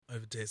I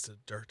have a taste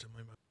of dirt in my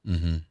mouth.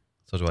 Mm-hmm.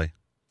 So do I.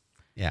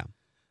 Yeah.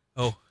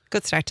 Oh.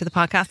 Good start to the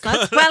podcast,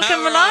 lads. Welcome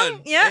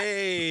along. Yeah.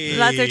 Hey.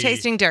 Lads are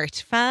tasting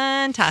dirt.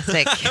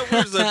 Fantastic.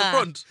 Where's at the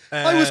front?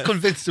 I was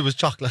convinced it was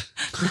chocolate.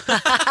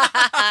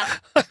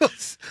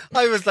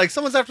 I was like,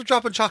 someone's after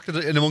dropping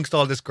chocolate in amongst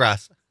all this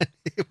grass.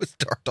 It was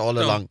dirt all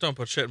along. Don't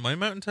put shit in my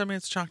mouth and tell me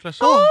it's chocolate.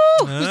 Oh,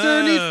 was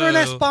there a need for an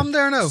S-bomb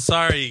there now?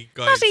 Sorry,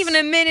 guys. Not even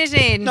a minute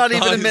in. Not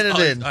even a minute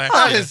in.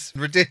 That is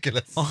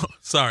ridiculous. Oh,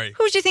 sorry.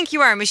 Who do you think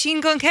you are? Machine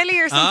Gun Kelly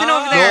or something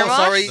over there? No, what?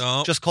 sorry.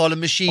 No. Just call him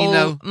Machine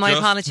now. My Just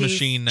apologies.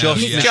 Machine now.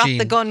 Just He's Machine. dropped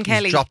the gun,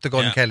 Kelly. He's dropped the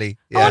gun, Yeah. Kelly.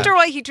 I wonder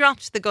why he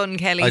dropped the gun,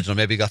 Kelly. I don't know,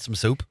 maybe he got some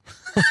soup.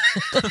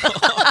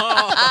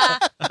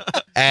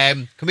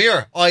 Come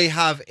here. I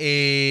have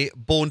a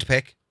bone to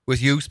pick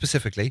with you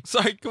specifically.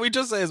 Sorry, can we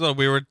just say as well,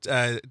 we were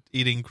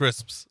eating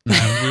crisps. We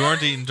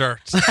weren't eating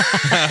dirt.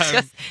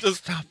 Just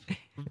stop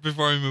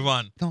before we move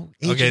on. No,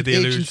 Okay, the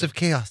Agents illusion. of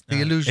Chaos. The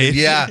Yeah. illusion.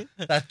 Yeah,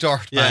 that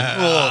dirt, man. Yeah.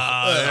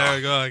 Oh. There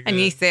we go. And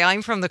you say,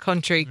 I'm from the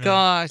country.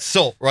 God.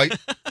 So, right,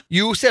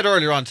 you said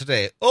earlier on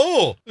today,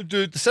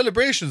 the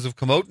celebrations have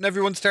come out and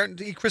everyone's starting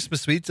to eat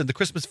Christmas sweets and the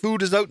Christmas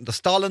food is out and the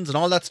Stallings and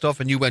all that stuff,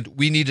 and you went,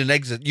 we need an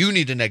exit. You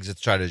need an exit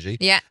strategy.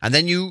 Yeah. And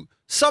then you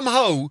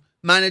somehow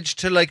managed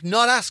to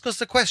not ask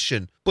us a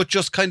question, but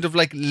just kind of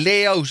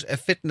lay out a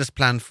fitness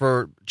plan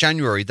for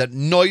January that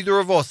neither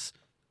of us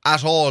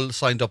at all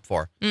signed up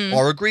for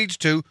or agreed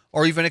to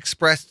or even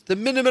expressed the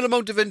minimal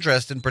amount of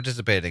interest in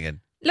participating in.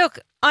 Look,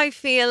 I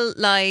feel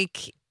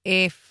like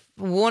if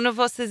one of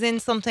us is in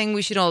something,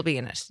 we should all be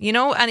in it, you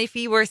know? And if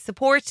you were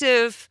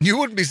supportive... You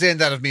wouldn't be saying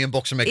that if me and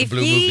Bucks are making If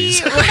blue ye-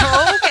 movies.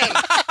 Well, okay.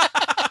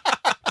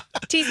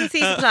 T's and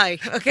C's apply,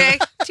 okay?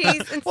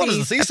 T's and What does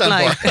the C's C stand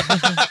apply.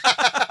 for?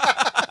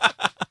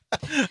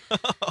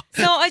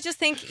 So I just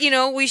think,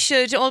 we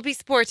should all be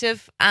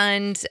supportive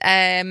and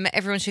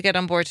everyone should get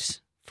on board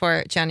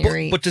for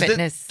January But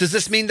fitness. does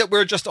this mean that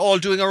we're just all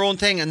doing our own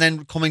thing and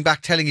then coming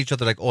back telling each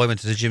other I went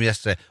to the gym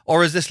yesterday?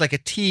 Or is this like a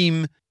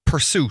team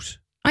pursuit?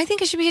 I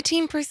think it should be a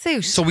team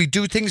pursuit. So we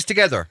do things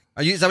together.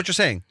 Is that what you're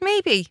saying?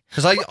 Maybe.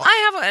 Because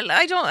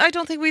I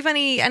don't think we've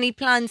any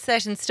plans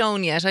set in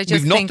stone yet. I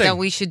just We've think that nothing.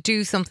 we should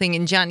do something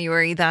in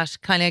January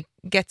that kind of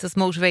gets us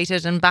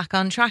motivated and back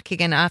on track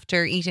again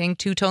after eating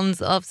 2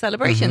 tons of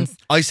celebrations.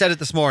 I said it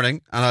this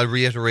morning and I'll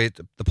reiterate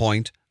the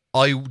point.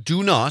 I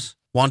do not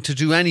want to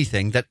do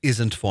anything that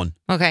isn't fun.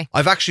 Okay.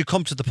 I've actually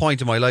come to the point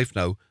in my life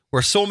now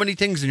where so many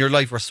things in your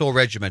life are so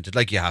regimented.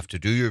 Like you have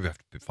to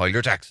file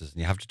your taxes and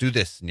you have to do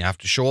this and you have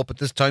to show up at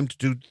this time to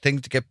do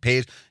things to get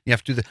paid. You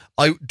have to do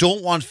I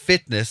don't want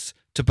fitness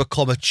to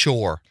become a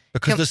chore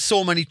because there's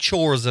so many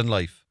chores in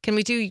life. Can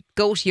we do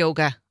goat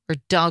yoga or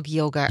dog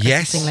yoga or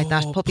Yes. something like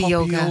that? Puppy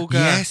yoga.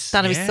 Yes.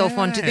 That'd be so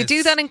fun. Do they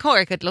do that in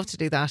Cork? I'd love to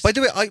do that. By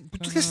the way,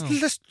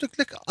 let's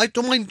look, I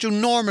don't mind doing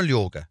normal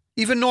yoga.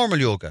 Even normal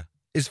yoga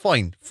is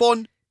fine.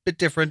 Fun, bit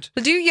different.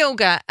 We'll do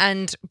yoga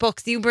and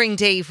Bucks, you bring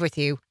Dave with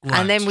you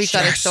and then we've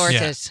got it Yes.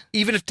 sorted. Yeah.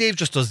 Even if Dave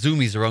just does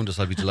zoomies around us,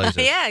 I'll be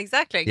delighted. Yeah,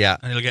 exactly. Yeah.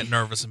 And he'll get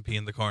nervous and pee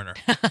in the corner.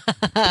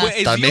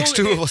 That makes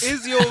 2 of us.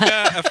 Is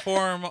yoga a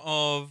form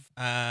of...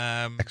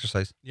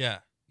 Exercise. Yeah.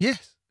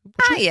 Yes.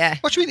 Yeah.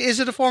 What do you mean? Is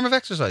it a form of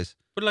exercise?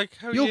 But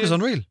how Yoga's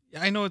unreal.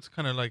 I know it's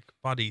kind of like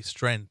body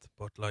strength,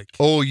 but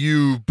Oh,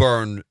 you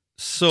burn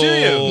so... Do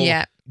you?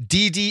 Yeah.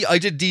 I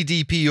did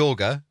DDP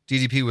yoga.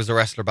 DDP was a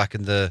wrestler back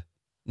in the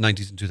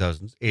 90s and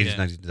 2000s. 80s, Yeah.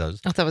 90s and 2000s.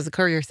 I thought it was a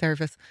courier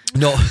service.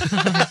 No.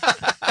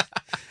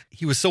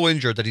 He was so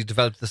injured that he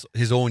developed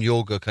his own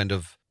yoga kind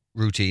of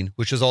routine,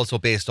 which is also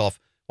based off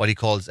what he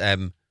calls,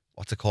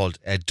 what's it called?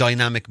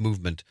 Dynamic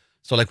movement.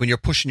 So when you're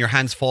pushing your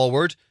hands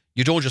forward,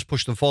 you don't just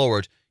push them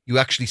forward. You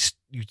actually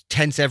you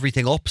tense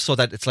everything up so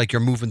that it's like you're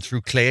moving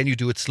through clay and you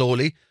do it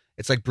slowly.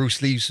 It's like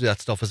Bruce Lee used to do that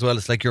stuff as well.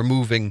 It's like you're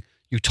moving,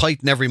 you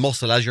tighten every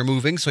muscle as you're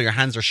moving, so your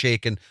hands are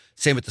shaking.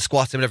 Same with the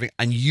squats and everything.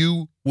 And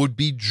you would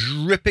be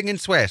dripping in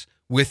sweat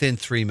within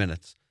 3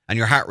 minutes. And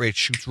your heart rate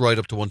shoots right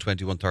up to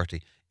 120,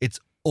 130. It's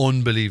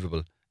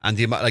unbelievable. And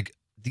the amount,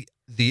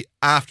 the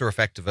after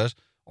effect of it,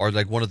 or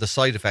one of the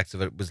side effects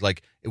of it was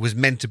it was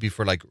meant to be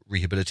for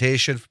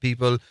rehabilitation for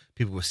people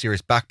with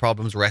serious back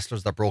problems,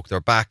 wrestlers that broke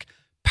their back,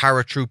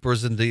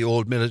 paratroopers in the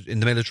old in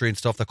the military and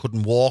stuff that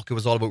couldn't walk. It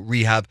was all about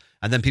rehab.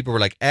 And then people were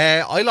like,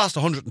 I lost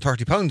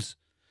 130 pounds.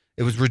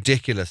 It was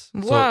ridiculous.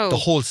 Whoa. So the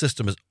whole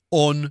system is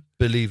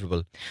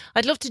unbelievable.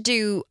 I'd love to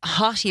do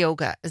hot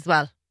yoga as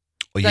well.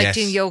 Oh, Like yes.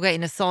 doing yoga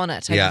in a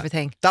sauna type of a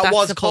thing. That That's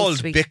was supposed called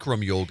to be-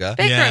 Bikram yoga.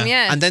 Bikram,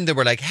 yeah. And then they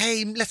were like,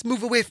 hey, let's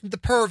move away from the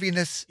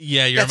perviness.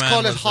 Yeah, your Let's man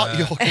call it was, hot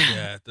yoga.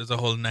 Yeah, there's a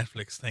whole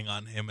Netflix thing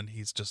on him, and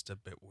he's just a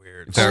bit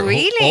weird. Oh,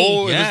 really?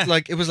 Oh, Yeah.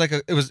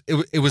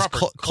 it was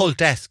Proper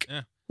cult-esque.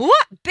 Yeah.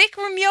 What?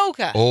 Bikram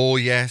yoga? Oh,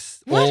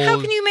 yes. What? How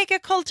Oh, can you make a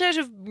cult out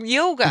of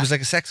yoga? It was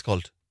like a sex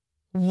cult.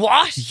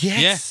 What?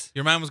 Yes. Yeah,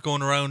 your man was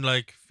going around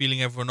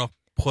feeling everyone up,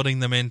 putting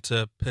them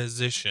into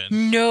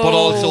position. No. But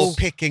also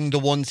picking the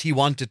ones he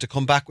wanted to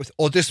come back with.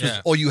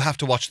 You have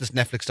to watch this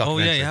Netflix Oh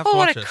documentary. yeah, you have to Oh,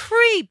 what watch a it.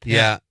 creep.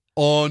 Yeah.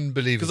 Because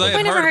Unbelievable. I had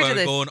I never heard heard about of it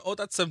this. going,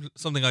 that's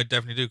something I'd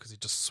definitely do because he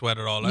just sweat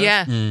it all out.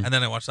 Yeah. Mm. And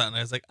then I watched that and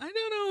I was like, I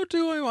don't know know,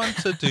 do I want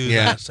to do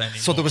Yeah. that anymore?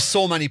 So there was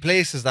so many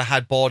places that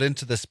had bought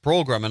into this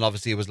program, and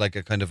obviously it was like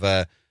a kind of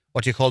a,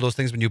 what do you call those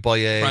things when you buy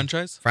a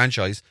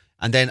franchise.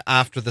 And then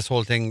after this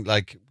whole thing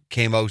like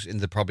came out in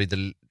probably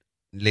the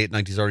late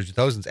 90s, early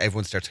 2000s,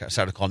 everyone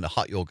started calling it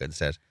hot yoga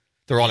instead.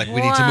 They're all like,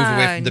 we need to move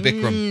away from the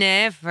Bikram.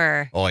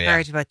 Never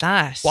heard about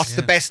that. What's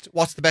the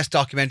best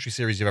documentary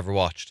series you've ever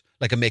watched?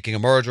 Like a Making a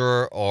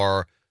Murderer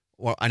or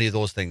any of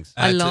those things?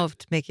 I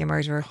loved Making a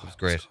Murderer. It was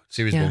great.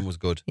 Series 1 was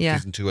good. Yeah.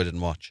 Season 2 I didn't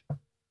watch.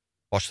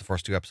 Watched the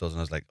first 2 episodes and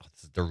I was like,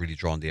 they're really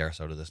drawing the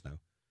arse out of this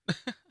now.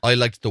 I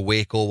liked the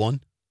Waco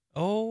one.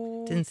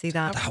 Oh, didn't see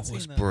that. That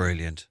was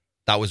brilliant.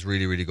 That was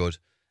really, really good.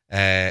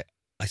 I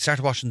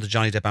started watching the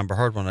Johnny Depp Amber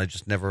Heard one. I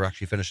just never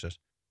actually finished it.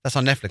 That's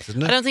on Netflix,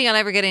 isn't it? I don't think I'll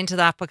ever get into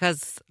that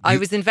because I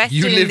was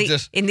invested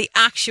in the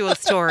actual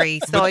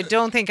story, so I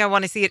don't think I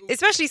want to see it,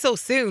 especially so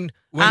soon.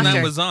 When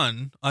that was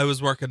on, I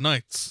was working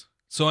nights,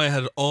 so I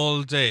had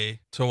all day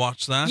to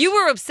watch that. You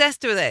were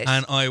obsessed with it,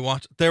 and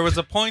there was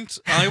a point.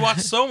 I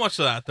watched so much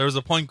of that. There was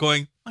a point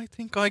going, I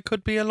think I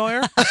could be a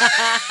lawyer.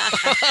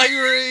 I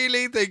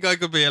really think I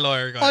could be a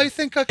lawyer, guys. I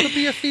think I could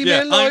be a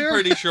female lawyer. I'm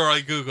pretty sure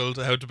I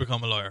googled how to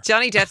become a lawyer.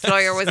 Johnny Depp's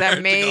lawyer was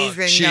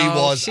amazing. She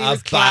was a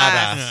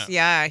badass.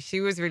 Yeah,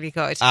 she was really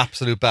good.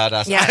 Absolute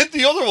badass. Yeah. And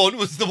the other one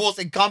was the most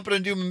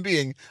incompetent human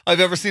being I've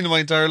ever seen in my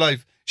entire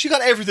life. She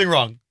got everything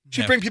wrong.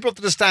 She'd bring people up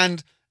to the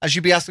stand and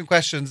she'd be asking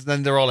questions, and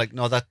then they're all like,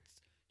 no, that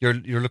you're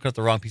looking at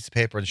the wrong piece of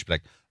paper, and she'd be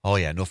like, oh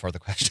yeah, no further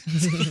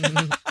questions.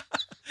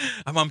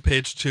 I'm on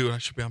page 2 and I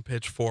should be on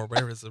page 4.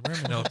 Where is it? Where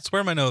are my notes?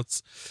 Where are my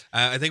notes?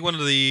 I think one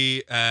of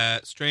the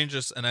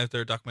strangest and out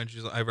there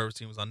documentaries I've ever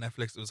seen was on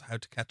Netflix. It was How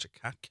to Catch a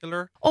Cat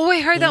Killer. Oh,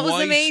 I heard that was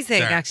White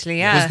amazing, Star. actually,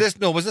 yeah.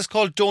 Was this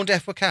called Don't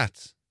F with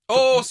Cats?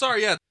 Oh,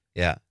 sorry, yeah.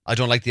 Yeah, I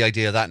don't like the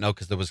idea of that now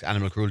because there was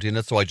animal cruelty in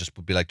it, so I just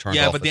would be like turned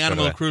off. Yeah, but the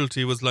animal away.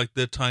 cruelty was like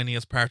the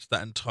tiniest part of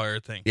that entire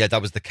thing. Yeah,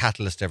 that was the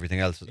catalyst to everything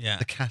else. Yeah.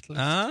 The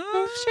catalyst.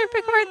 Oh, sure,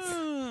 big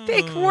words.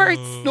 Big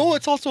words. No,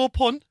 it's also a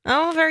pun.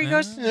 Oh, very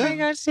good. Very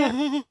good,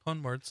 yeah.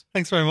 Pun words.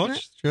 Thanks very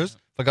much. Cheers.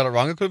 If I got it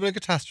wrong, it could have been a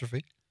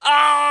catastrophe. Oh,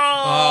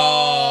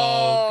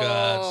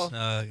 God. Oh,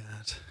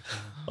 God.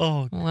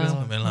 Oh, Wow. It's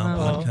going to be a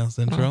long podcast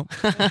intro.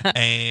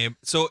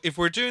 So if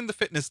we're doing the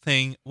fitness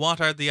thing,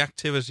 what are the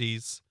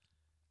activities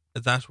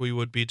that we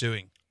would be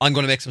doing? I'm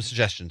going to make some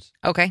suggestions.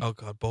 Okay. Oh,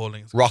 God,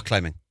 bowling. Rock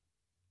climbing.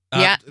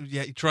 Yeah.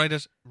 Yeah, you tried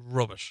it.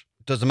 Rubbish.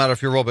 Doesn't matter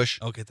if you're rubbish.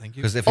 Okay, thank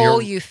you. Because if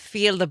You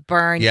feel the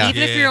burn. Yeah.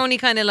 Even if you're only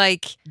kind of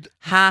like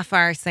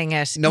half-arsing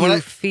it, No,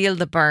 you feel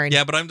the burn.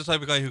 Yeah, but I'm the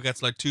type of guy who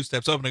gets like 2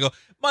 steps up and I go,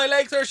 my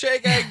legs are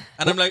shaking.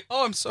 And I'm like,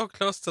 oh, I'm so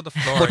close to the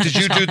floor. But did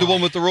you do the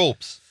one with the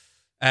ropes?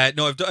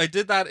 No, I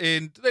did that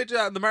did I do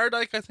that in the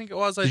Mardike? I think it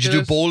was. Did you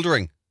do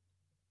bouldering?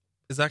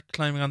 Is that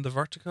climbing on the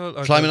vertical?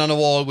 Or Climbing on a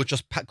wall with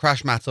just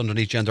crash mats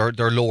underneath you, and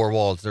they're lower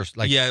walls. There's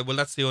like yeah, well,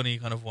 that's the only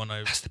kind of one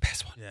that's the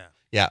best one. Yeah.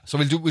 Yeah. So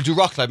we'll do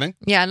rock climbing.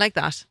 Yeah, I like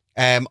that.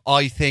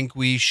 I think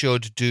we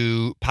should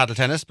do paddle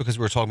tennis because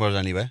we were talking about it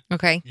anyway.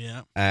 Okay.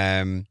 Yeah.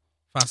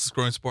 Fastest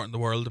growing sport in the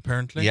world,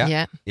 apparently.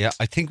 Yeah. Yeah.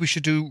 I think we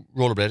should do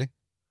rollerblading.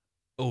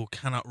 Oh,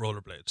 cannot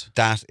rollerblade.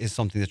 That is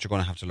something that you're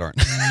going to have to learn.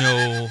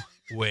 No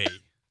way.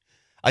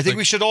 I think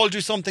we should all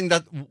do something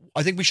that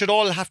we should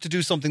all have to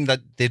do something that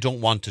they don't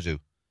want to do.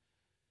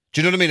 Do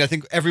you know what I mean? I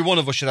think every one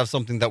of us should have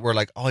something that we're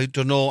like, oh, I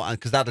don't know,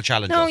 because that'll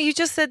challenge us. No, you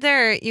just said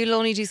there you'll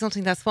only do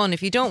something that's fun.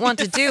 If you don't want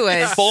to do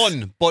it,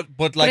 fun, but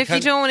like. But if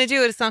you don't want to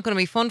do it, it's not going to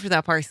be fun for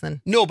that person.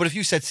 No, but if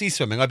you said sea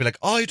swimming, I'd be like,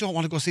 oh, I don't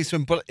want to go sea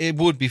swimming, but it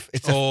would be.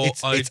 It's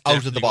out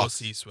of the box.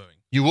 Go sea swimming.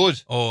 You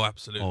would? Oh,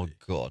 absolutely. Oh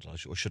God, I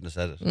shouldn't have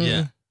said it.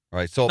 Yeah.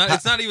 Right. So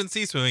it's not even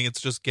sea swimming.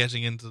 It's just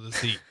getting into the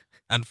sea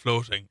and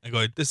floating. I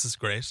go, this is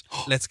great.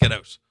 Let's get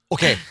out.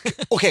 Okay,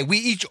 here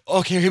we go.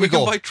 We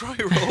can buy dry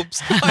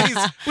robes,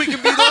 guys. We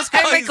can be those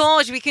guys. Oh my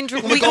God, we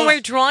can wear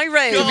dry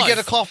robes. Can we get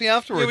a coffee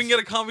afterwards? Yeah, we can get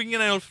a coffee. We can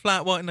get an old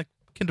flat white and a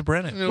Kinder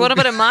Brennan. What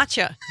about a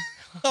matcha?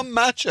 A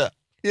matcha.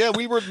 Yeah,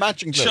 we were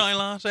matching this. Chai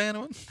latte,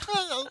 anyone?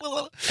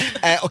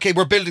 Okay,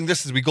 we're building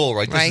this as we go,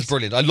 right? This is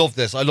brilliant. I love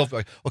this.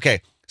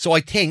 Okay, so I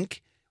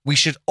think we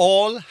should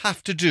all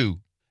have to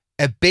do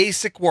a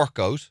basic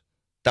workout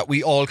that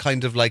we all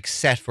kind of like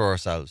set for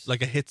ourselves.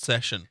 Like a hit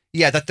session.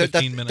 Yeah, that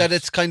 15 minutes.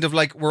 it's kind of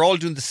like we're all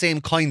doing the same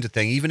kind of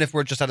thing, even if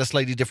we're just at a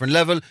slightly different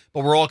level,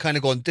 but we're all kind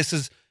of going, this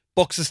is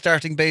Bucks'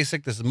 starting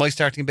basic, this is my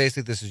starting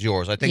basic, this is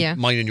yours. I think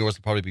mine and yours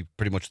will probably be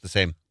pretty much the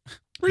same.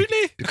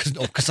 Really?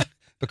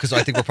 Because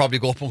I think we'll probably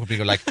go up and we'll be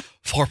like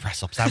 4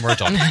 press-ups and we're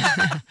done.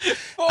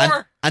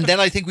 4. And then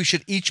I think we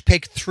should each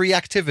pick 3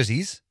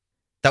 activities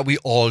that we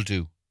all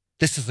do.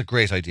 This is a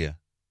great idea.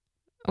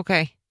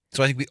 Okay.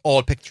 So I think we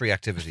all pick 3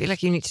 activities. I feel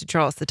like you need to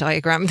draw us the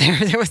diagram there.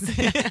 There was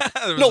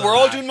no, we're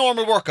all doing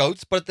normal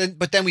workouts, but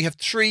then we have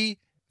 3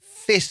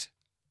 fit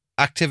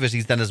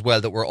activities then as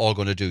well that we're all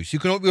going to do. So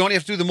we only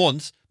have to do them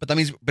once, but that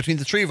means between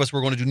the 3 of us,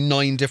 we're going to do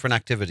 9 different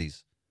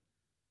activities.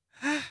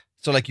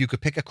 So like you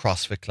could pick a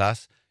CrossFit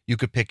class, you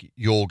could pick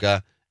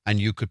yoga, and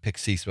you could pick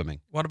sea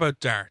swimming. What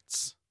about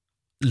darts?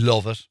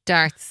 Love it.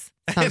 darts.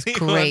 Sounds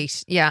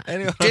great. Yeah.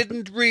 Anyone?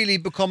 Didn't really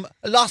become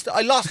I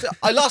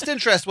lost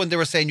interest when they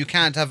were saying you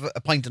can't have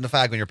a pint and a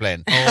fag when you're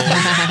playing.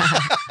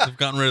 They've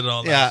gotten rid of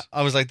all that. Yeah,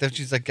 I was like,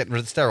 she's like getting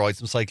rid of steroids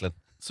from cycling.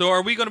 So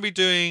are we going to be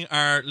doing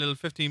our little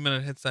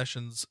 15-minute hit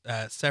sessions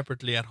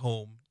separately at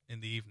home in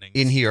the evenings?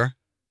 In here,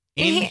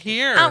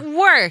 here. At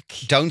work.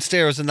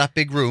 downstairs in that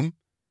big room,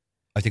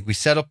 I think we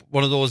set up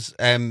one of those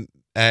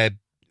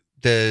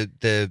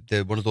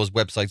the one of those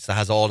websites that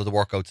has all of the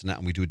workouts in it,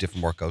 and we do a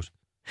different workout.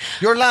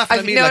 You're laughing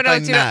at me like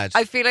I'm mad.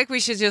 I feel like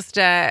we should just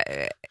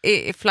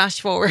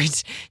flash forward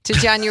to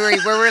January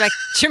where we're like,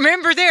 do you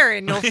remember there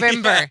in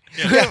November?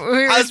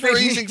 As we're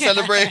eating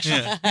celebration.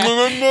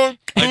 Remember?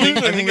 I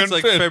think it's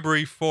like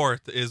February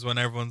 4th is when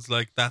everyone's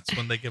like, that's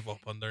when they give up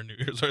on their New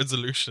Year's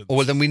resolutions. Oh,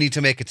 well, then we need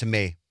to make it to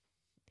May.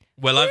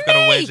 Well, I've got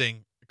a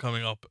wedding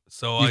coming up.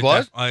 So You've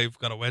what? I've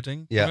got a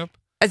wedding Yeah. coming up.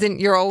 As in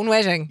your own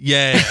wedding?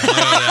 Yeah.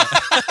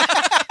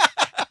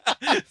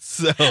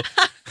 So...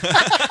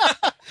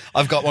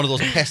 I've got one of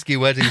those pesky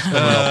weddings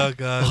coming up. Oh,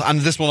 God. And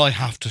this one I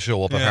have to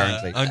show up,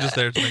 apparently. I'm just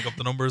there to make up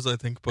the numbers, I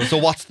think. But So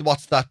what's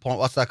that point?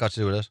 What's that got to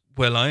do with it?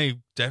 well, I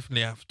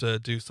definitely have to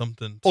do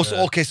something. Oh, so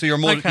okay, so you're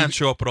I can't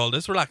show up with all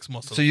this relaxed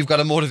muscle. So you've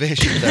got a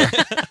motivation there.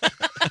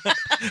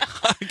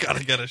 I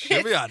gotta get a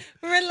shimmy on.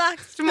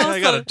 Relaxed muscle. I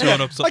gotta tone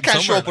up something. I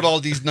can't show somewhere up with all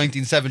these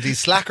 1970s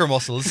slacker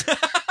muscles.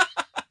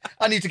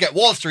 I need to get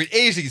Wall Street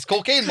 80s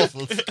cocaine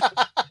muscles.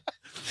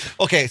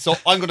 Okay, so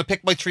I'm going to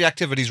pick my 3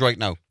 activities right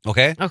now.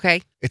 Okay?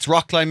 Okay. It's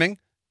rock climbing,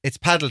 it's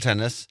paddle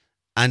tennis,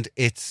 and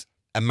it's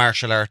a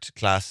martial art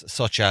class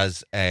such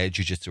as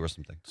jiu-jitsu or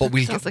something. But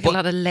Sounds like a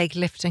lot of leg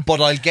lifting. But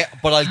I'll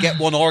get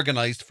one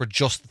organised for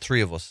just the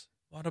 3 of us.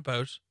 What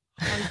about?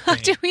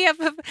 Do we have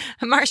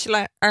a martial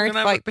art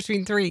have fight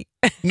between 3?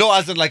 No,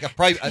 as in like a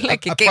private,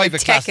 Like a a game of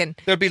private class. Tekken.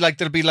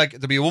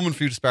 There'll be a woman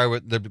for you to spar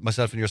with, there'll be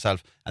myself and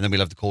yourself, and then we'll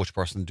have the coach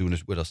person doing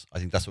it with us. I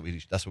think that's what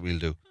we'll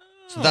do.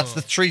 So that's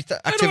the 3 I don't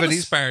want to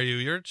activities. spare you.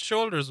 Your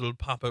shoulders will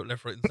pop out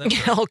left, right, and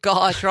centre. Oh,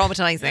 God,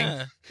 traumatizing.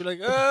 Yeah. Be like,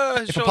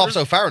 If it pops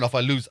out far enough,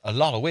 I lose a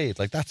lot of weight.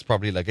 Like that's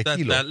probably like a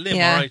kilo. That limb,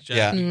 Yeah. all right,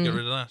 Yeah. you can get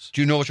rid of that.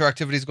 Do you know what your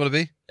activity is going to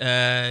be?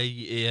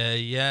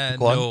 Yeah,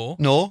 Go on. no.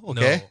 No?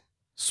 Okay. No.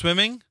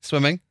 Swimming?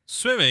 Swimming?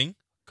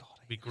 God,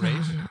 it'd be great.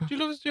 Do you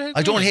love it?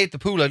 I don't hate the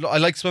pool. I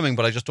like swimming,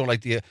 but I just don't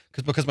like the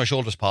because my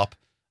shoulders pop.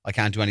 I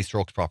can't do any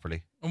strokes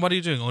properly. And what are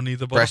you doing? Only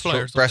the butterfly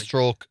or something?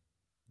 Breaststroke,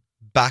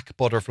 back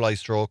butterfly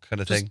stroke kind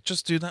of thing.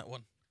 Just do that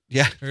one.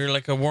 Yeah, You're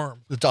like a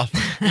worm. the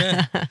dolphin.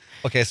 Yeah.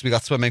 Okay, so we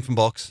got swimming from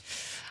Bucks.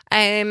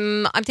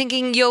 I'm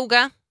thinking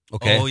yoga.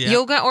 Okay. Oh, yeah.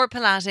 Yoga or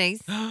Pilates.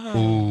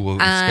 Ooh,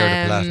 I'm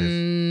scared of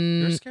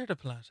Pilates. You're scared of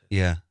Pilates?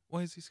 Yeah.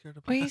 Why is he scared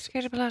of Pilates? Why are you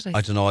scared of Pilates?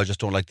 I don't know. I just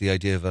don't like the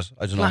idea of it.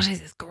 I don't know.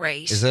 Pilates is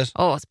great. Is it?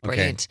 Oh, it's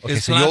brilliant. Okay,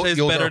 Is so Pilates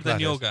yoga better or than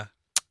Pilates? yoga?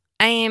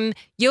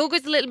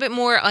 Yoga's a little bit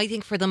more, I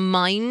think, for the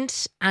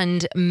mind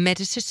and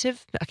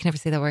meditative. I can never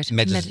say that word.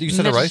 You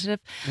said it right. Meditative.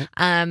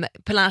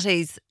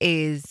 Pilates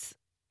is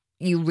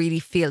you really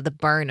feel the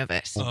burn of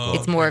it. Oh,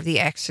 It's more of the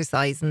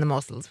exercise and the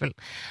muscles.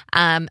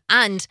 And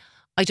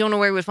I don't know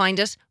where we'll find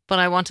it, but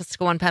I want us to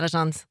go on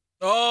Pelotons.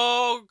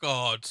 Oh,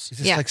 God. Is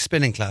this Yeah. like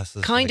spinning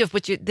classes? Kind Like- of,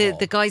 but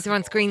the guys are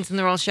on screens and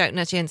they're all shouting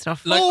at you and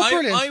stuff. Like, oh, I-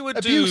 brilliant. I would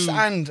Abuse do-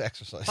 and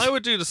exercise. I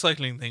would do the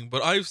cycling thing,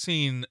 but I've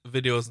seen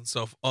videos and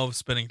stuff of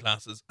spinning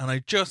classes, and I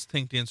just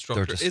think the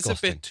instructor is a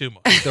disgusting. bit too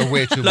much. They're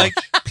way too Like,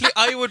 much.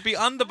 I would be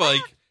on the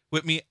bike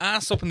with me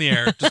ass up in the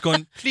air, just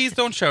going, please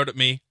don't shout at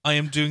me. I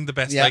am doing the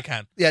best Yeah. I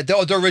can. Yeah,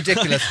 they're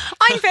ridiculous.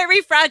 I'm very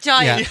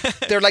fragile. Yeah.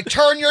 They're like,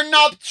 turn your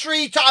knob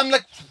 3 times. I'm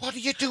like, what are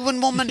you doing,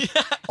 woman?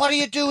 What are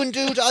you doing,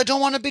 dude? I don't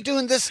want to be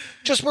doing this.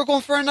 Just we're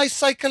going for a nice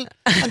cycle.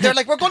 And they're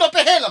like, we're going up a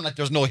hill. I'm like,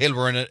 there's no hill.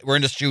 We're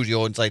in the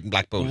studio inside in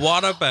Blackpool.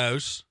 What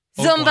about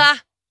Zumba.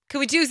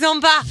 Can we do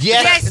Zumba?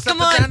 Yes. Is that come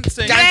the on.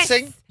 dancing?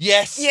 Dancing?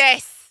 Yes.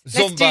 Yes.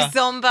 Let's do Zumba.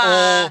 Zumba.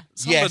 Oh,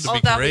 Zumba yes. would be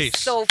that great.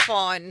 was so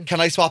fun. Can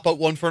I swap out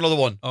one for another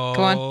one? Oh,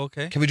 Go on.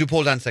 okay. Can we do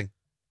pole dancing?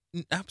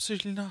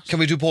 Absolutely not. Can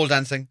we do pole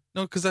dancing?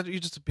 No, because you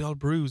just be all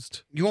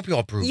bruised. You won't be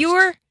all bruised.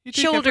 Your You do get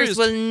shoulders bruised.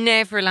 will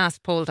never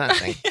last pole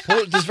dancing.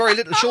 There's very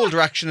little shoulder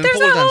action in There's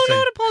pole a whole dancing.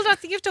 lot of pole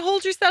dancing. You have to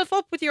hold yourself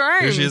up with your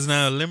arms. Here she is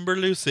now, limber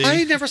Lucy.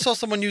 I never saw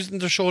someone using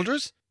their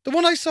shoulders. The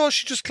one I saw,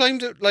 she just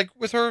climbed it like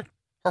with her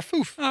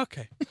foof.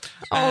 Okay.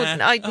 Oh,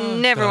 I'd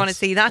never God. want to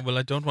see that. Well,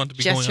 I don't want to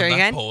be Gesture going on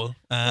again. that pole.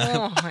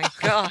 Oh my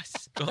God.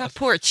 That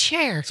poor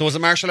chair. So was it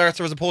martial arts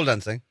or was it pole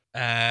dancing?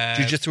 Uh,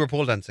 Jiu-jitsu or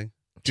pole dancing?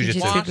 Jiu-jitsu.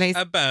 Jiu-jitsu. what please.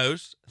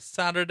 about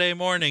Saturday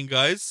morning,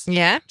 guys?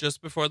 Yeah.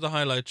 Just before the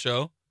highlight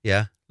show.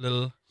 Yeah.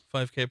 Little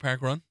 5K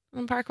park run.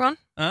 On Park Run.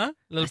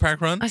 Little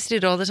park run. I used to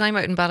do it all the time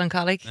out in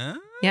Ballincollig. Ah,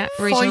 Yeah,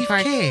 regional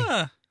park.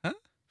 5K. huh?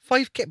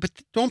 5K. But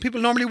don't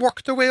people normally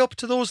work their way up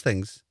to those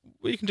things?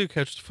 Well, you can do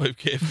couch to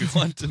 5K if you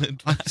want.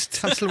 I'm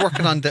still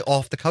working on the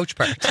off the couch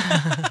part.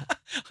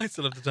 I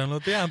still have to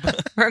download the app.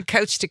 We're on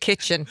couch to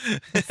kitchen.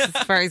 That's as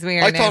far as we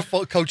are I now.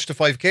 thought couch to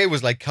 5K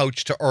was like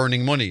couch to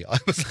earning money. I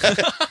was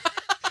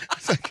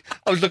it's like,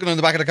 I was looking on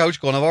the back of the couch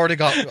going, I've already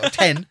got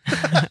 10.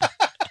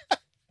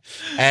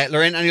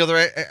 Lorraine, any other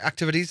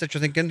activities that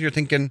you're thinking? You're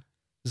thinking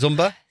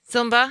Zumba?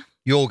 Zumba.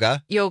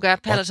 yoga,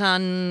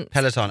 Peloton.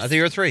 Peloton. Are they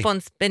your three?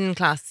 Fun spin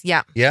class.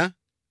 Yeah. Yeah.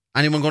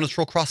 Anyone going to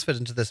throw CrossFit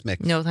into this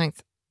mix? No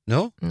thanks.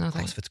 No? No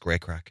thanks. CrossFit's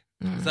great crack.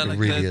 Is that It like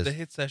really the is.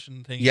 hit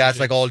session thing? Yeah, it's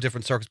like all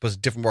different circuits, but it's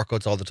different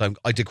workouts all the time.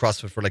 I did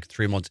CrossFit for like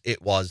 3 months.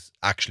 It was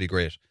actually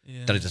great.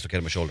 Yeah. Then I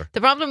dislocated my shoulder.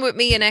 The problem with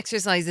me in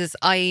exercise is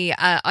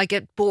I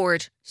get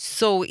bored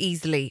so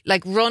easily.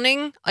 Like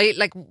running,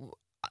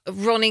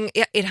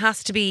 it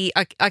has to be,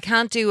 I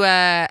can't do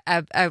a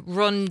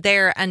run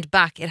there and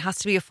back. It has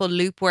to be a full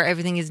loop where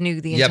everything is new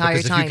the entire time. Yeah,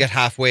 because if you get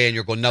halfway and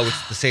you're going, no,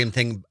 it's the same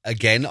thing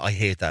again, I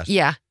hate that.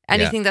 Yeah.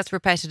 Anything that's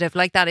repetitive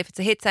like that. If it's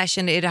a hit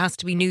session, it has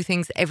to be new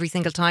things every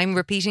single time.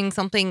 Repeating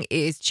something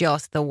is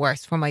just the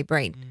worst for my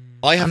brain.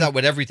 I have that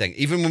with everything.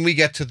 Even when we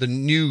get to the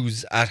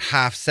news at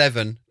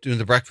 7:30 doing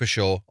the breakfast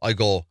show, I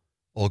go,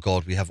 oh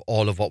God, we have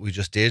all of what we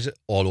just did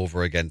all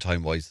over again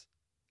time-wise.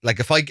 Like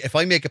if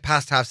I make it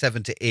past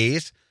 7:30 to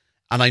 8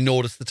 and I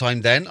notice the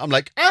time then, I'm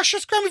like,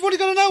 sure, scram, we've only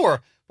got an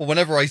hour. But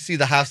whenever I see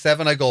the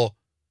 7:30, I go,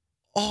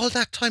 all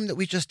that time that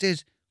we just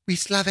did, we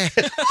still have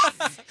ahead.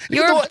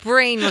 Your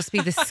brain must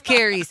be the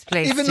scariest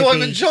place Even to though be.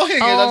 I'm enjoying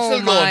it, I'm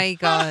still going. Oh my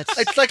God.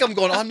 It's like I'm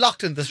going, I'm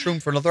locked in this room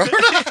for another hour.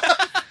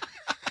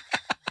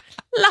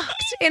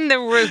 Locked in the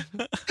room.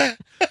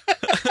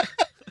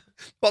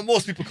 What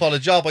most people call a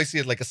job, I see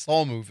it like a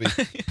Saw movie.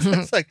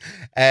 It's like,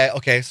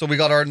 okay, so we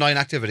got our 9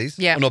 activities.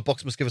 Yeah. Oh no,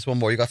 Bucks must give us one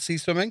more. You got sea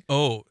swimming?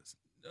 Oh,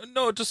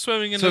 no, just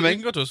swimming. Swimming? You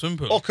can go to a swimming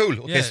pool. Oh, cool.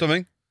 Okay, Yeah.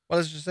 swimming. What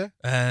did you say?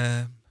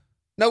 Um,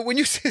 Now, when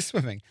you say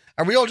swimming,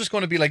 are we all just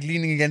going to be like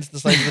leaning against the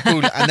side of the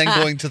pool and then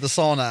going to the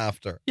sauna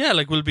after? yeah,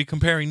 like we'll be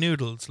comparing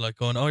noodles, like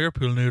going, oh, your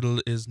pool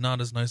noodle is not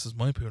as nice as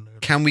my pool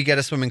noodle. Can we get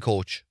a swimming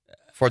coach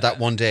for that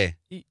one day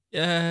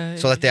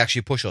so that they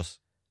actually push us?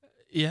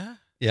 Yeah.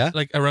 Yeah?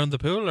 Like around the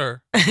pool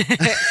or?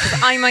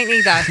 I might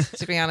need that,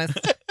 to be honest.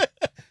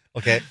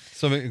 Okay,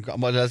 swimming.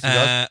 What else you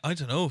got? I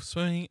don't know,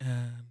 swimming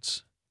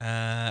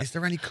and... Is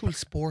there any cool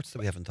sports that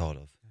we haven't thought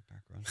of?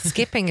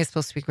 Skipping is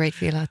supposed to be great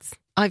for you lads.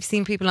 I've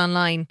seen people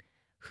online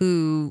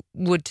who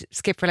would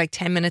skip for like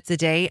 10 minutes a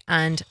day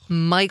and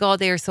my God,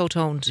 they are so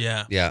toned.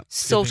 yeah. Yeah,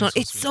 So Skipping's toned. supposed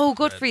It's to be so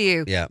good for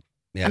you. yeah.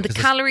 Yeah, And the 'cause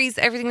it's- calories,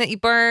 everything that you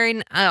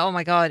burn. Oh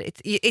my God,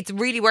 it's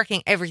really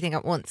working everything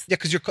at once. Yeah,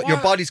 because your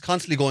body's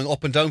constantly going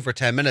up and down for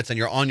 10 minutes and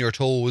you're on your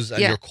toes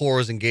and Yeah. your core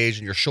is engaged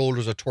and your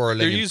shoulders are twirling.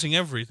 They're and- using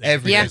everything.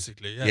 Everything.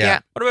 Basically, yeah. Yeah.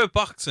 What about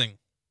boxing?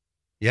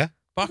 Yeah.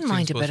 Boxing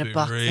mind a bit of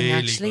boxing,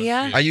 actually,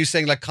 yeah. Are you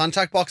saying like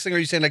contact boxing or are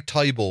you saying like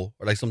Taibo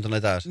or like something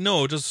like that?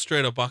 No, just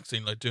straight up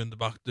boxing, like doing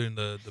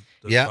the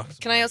Yeah. boxing.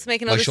 Can I also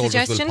make My another shoulders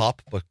suggestion? will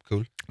pop, but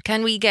cool.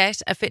 Can we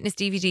get a fitness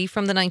DVD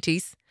from the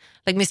 90s?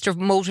 Like Mr.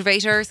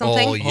 Motivator or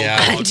something? Oh,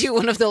 yeah. And do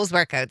one of those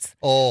workouts.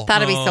 Oh,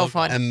 That'd be so Oh,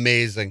 fun.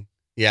 amazing.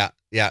 Yeah,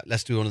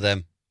 let's do one of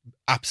them.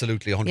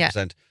 Absolutely,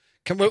 100%.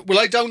 Will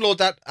I download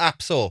that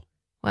app so?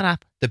 What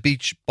app? The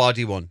beach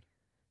body one.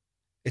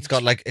 It's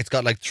got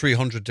like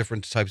 300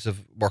 different types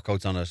of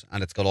workouts on it,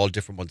 and it's got all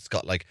different ones. It's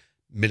got like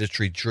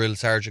military drill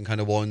sergeant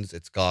kind of ones.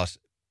 It's got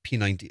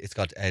P90. It's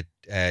got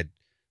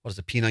what is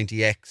it?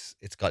 P90X.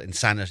 It's got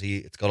insanity.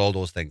 It's got all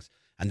those things,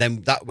 and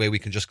then that way we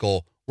can just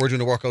go. We're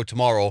doing a workout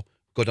tomorrow.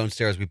 Go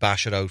downstairs. We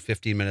bash it out.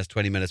 15 minutes,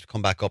 20 minutes. We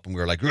come back up, and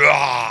we're like,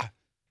 rah!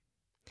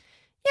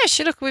 Yeah,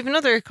 sure. Look, we've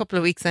another couple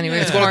of weeks anyway.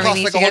 Yeah. It's before going to we cost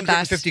need like to get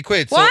that. 150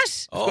 quid. So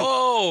What?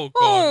 Oh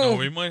God, Oh. no!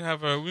 We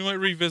might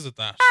revisit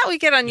that. We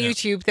get on Yeah.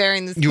 YouTube there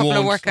in this You couple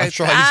of won't. I've workouts.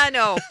 tried.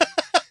 No.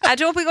 I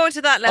don't be going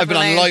to that level. I've been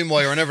on now.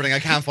 LimeWire and everything. I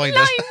can't find it.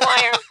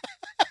 LimeWire.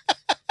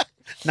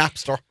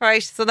 Napster.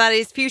 Right, so that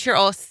is Future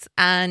Us.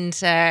 And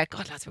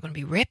God, lads, we're going to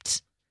be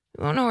ripped.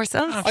 We won't know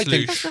ourselves.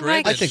 Absolutely That's shredded.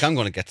 right. I think I'm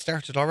going to get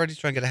started already.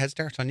 Try and get a head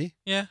start on you.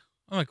 Yeah,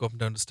 I might go up and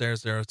down the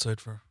stairs there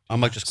outside for. I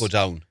might just go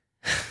down.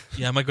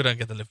 Yeah, I might go down and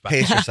get the lift back.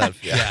 Pace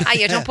yourself. Yeah. Yeah.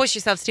 Yeah, don't push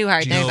yourselves too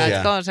hard now, No. lads.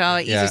 Yeah.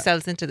 God, ease Yeah.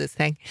 yourselves into this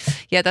thing.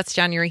 Yeah, that's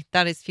January.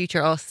 That is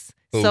Future Us.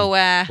 Boom. So,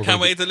 Can't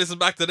wait to listen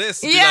back to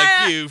this. And Yeah.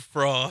 Be like, you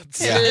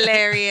frauds. Yeah.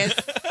 hilarious.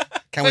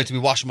 Can't wait to be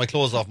washing my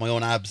clothes off my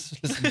own abs.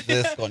 Listen to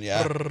this going,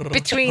 yeah.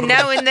 Between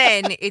now and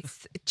then,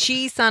 it's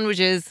cheese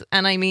sandwiches,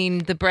 and I mean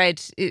the bread.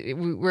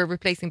 We're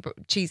replacing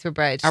cheese for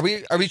bread. Are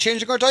we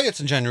changing our diets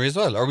in January as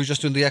well? Or are we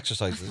just doing the I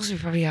exercises? suppose we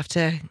probably have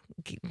to,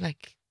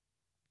 like.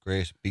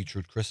 Great.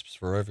 Beetroot crisps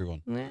for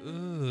everyone.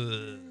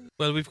 Ugh.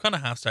 Well, we've kind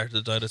of half started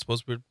the diet. I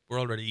suppose we're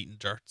already eating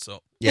dirt,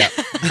 so Yeah.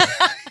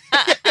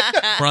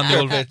 we're on the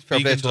old Fair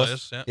vegan play to diet.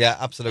 us. Yeah. Yeah,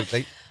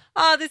 absolutely.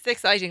 Oh, this is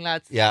exciting,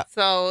 lads. Yeah.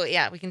 So,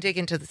 yeah, we can dig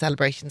into the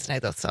celebrations now,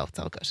 though. So, it's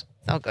all good. It's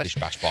all good. Bish,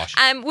 bash, bosh.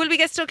 Will we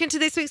get stuck into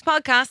this week's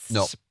podcast?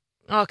 No.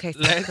 Okay.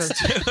 Let's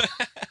do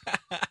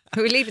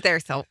We'll leave it there.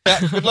 So,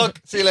 Yeah, good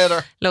luck. See you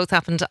later. loads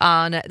happened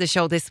on the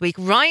show this week.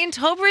 Ryan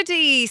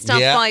Tubridy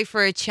stopped Yeah. by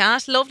for a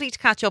chat. Lovely to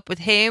catch up with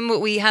him.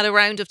 We had a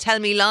round of Tell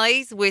Me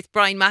Lies with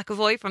Brian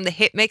McAvoy from the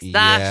Hit Mix.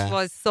 That Yeah.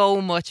 was so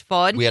much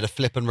fun. We had a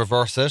flip and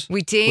reverse it.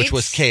 We did. Which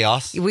was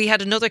chaos. We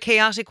had another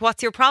chaotic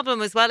What's Your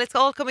Problem as well. It's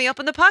all coming up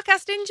in the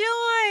podcast.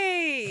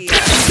 Enjoy.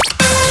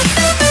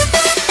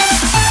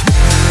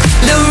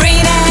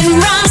 Lorraine and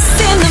Ross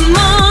in the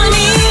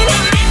morning.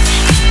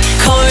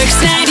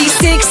 Cork's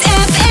 96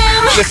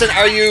 FM. Listen,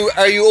 are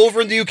you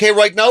over in the UK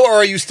right now or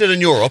are you still in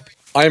Europe?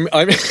 I'm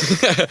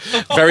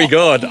very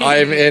good.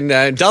 I'm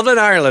in Dublin,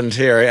 Ireland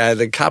here,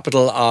 the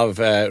capital of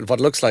what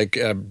looks like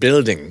a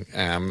building.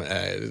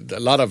 A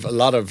lot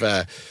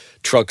of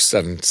trucks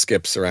and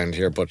skips around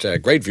here, but a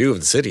great view of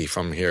the city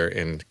from here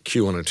in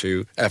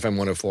Q102, FM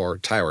 104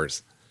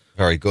 Towers.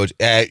 Very good.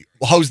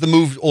 How's the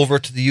move over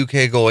to the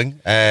UK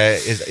going?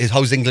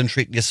 How's England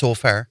treating you so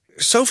far?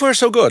 So far,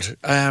 so good.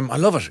 I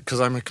love it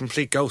because I'm a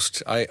complete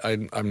ghost.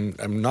 I'm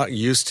not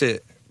used to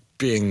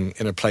being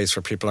in a place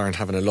where people aren't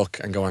having a look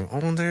and going, oh,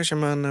 there's your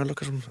man now,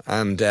 look at him.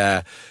 And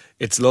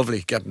it's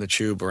lovely getting the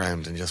tube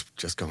around and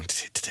just going,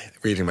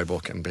 reading my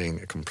book and being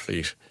a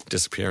complete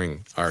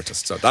disappearing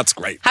artist. So that's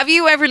great. Have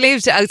you ever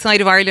lived outside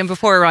of Ireland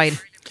before, Ryan?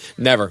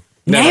 Never.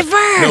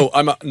 No,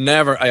 I'm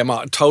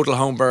a total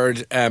home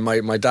bird.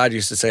 My dad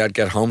used to say I'd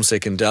get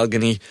homesick in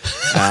Delgany,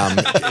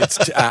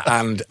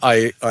 and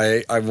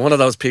I'm one of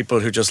those people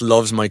who just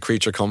loves my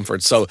creature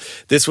comfort. So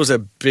this was a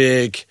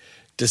big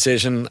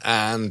decision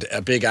and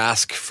a big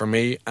ask for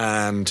me.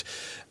 And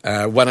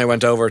when I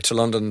went over to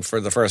London for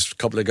the first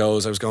couple of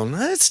goes, I was going,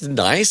 it's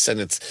nice,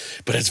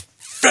 but it's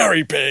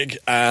very big.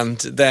 And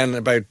then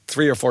about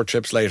 3 or 4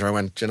 trips later, I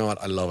went, you know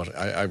what? I love it.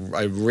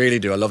 I really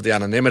do. I love the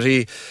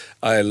anonymity.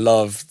 I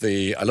love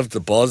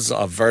the buzz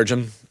of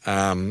Virgin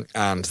and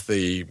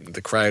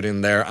the crowd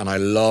in there, and I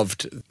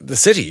loved the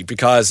city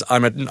because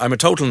I'm a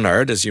total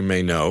nerd, as you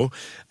may know.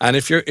 And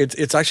if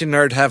it's actually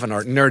nerd heaven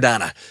or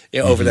nerdana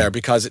over there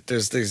because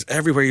there's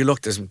everywhere you look.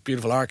 There's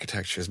beautiful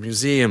architecture, there's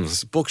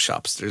museums,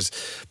 bookshops. There's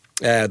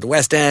the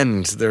West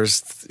End.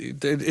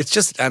 It's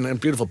just and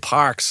beautiful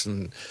parks,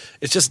 and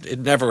it's just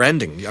never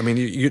ending. I mean,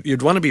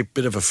 you'd want to be a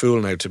bit of a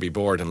fool now to be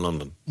bored in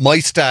London. My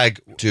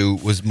stag do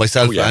was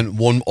myself and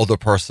one other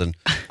person,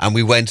 and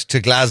we went to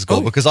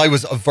Glasgow because I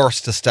was averse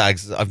to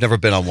stags. I've never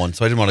been on one,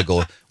 so I didn't want to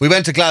go. We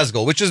went to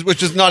Glasgow, which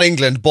is not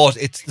England, but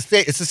it's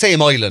the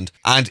same island,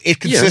 and it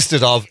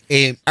consisted of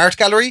an art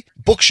gallery,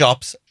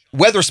 bookshops,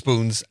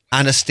 Weatherspoons,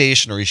 and a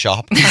stationery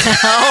shop.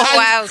 Oh,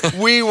 wow.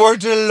 We were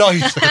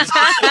delighted.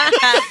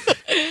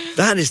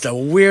 That is the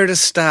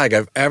weirdest stag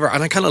I've ever,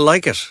 and I kind of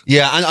like it.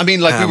 Yeah, and I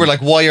mean, we were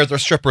like, why are there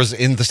strippers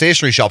in the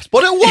stationery shops?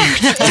 But it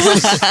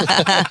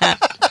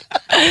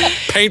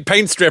worked.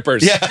 Paint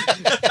strippers. Yeah.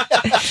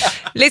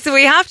 Listen,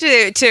 we have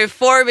to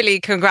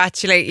formally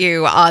congratulate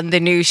you on the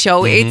new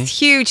show. It's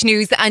huge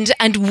news,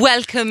 and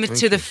welcome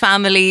to the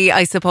family.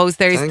 I suppose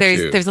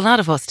there's a lot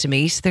of us to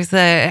meet.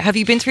 Have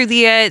you been through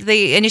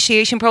the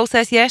initiation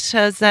process yet?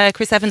 Has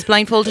Chris Evans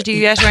blindfolded you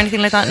yet, or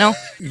anything like that? No.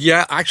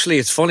 Yeah, actually,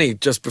 it's funny.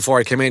 Just before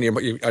I came in,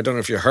 I don't know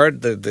if you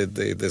heard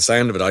the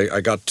sound of it.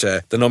 I got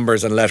the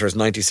numbers and letters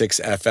 96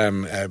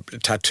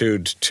 FM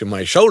tattooed to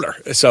my shoulder,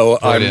 so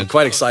I'm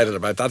quite excited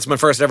about that. It's my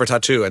first ever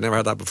tattoo. I never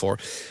had that before,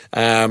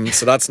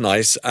 so that's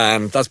nice.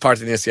 And that's part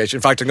of the initiation.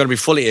 In fact, I'm going to be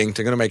fully inked.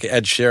 I'm going to make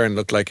Ed Sheeran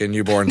look like a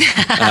newborn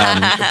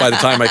by the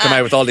time I come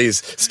out with all these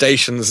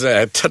stations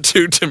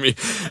tattooed to me.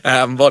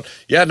 But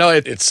yeah, no,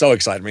 it's so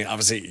exciting. I mean,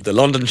 obviously, the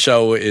London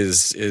show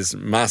is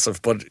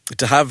massive, but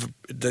to have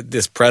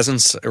this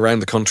presence around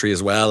the country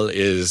as well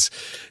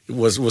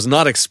was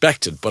not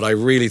expected, but I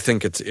really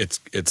think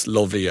it's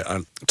lovely.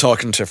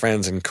 Talking to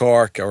friends in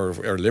Cork or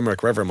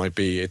Limerick, wherever it might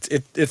be,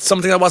 it's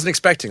something I wasn't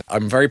expecting.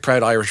 I'm a very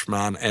proud Irish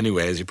man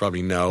anyway, as you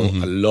probably know.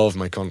 I love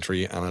my country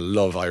and I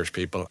love Irish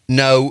people.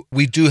 Now,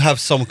 we do have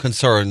some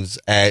concerns.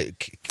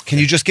 Can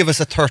you just give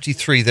us a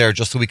 33 there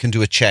just so we can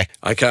do a check?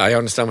 I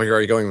understand where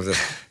you're going with this.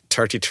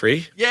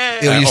 33?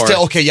 Yeah.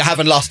 You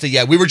haven't lost it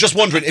yet. We were just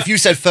wondering, if you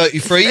said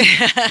 33,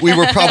 we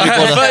were probably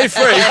going to...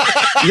 33?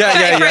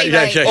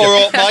 Yeah.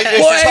 All right,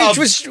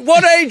 mate.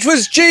 What age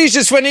was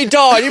Jesus when he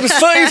died? He was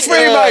 33,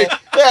 mate.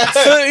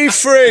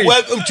 33.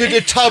 Welcome to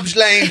the Tubbs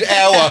Lane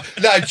hour.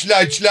 Lads.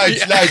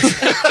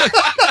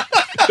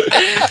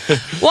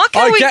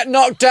 I get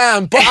knocked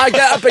down, but I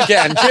get up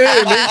again. Do you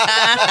hear me?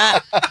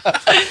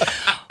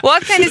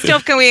 What kind of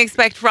stuff can we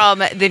expect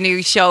from the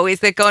new show?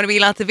 Is it going to be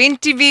lots of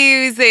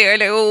interviews?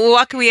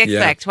 What can we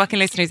expect? Yeah. What can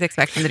listeners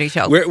expect from the new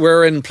show?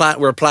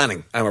 We're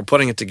planning and we're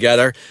putting it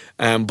together.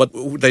 But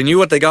they knew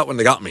what they got when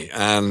they got me,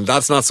 and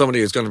that's not somebody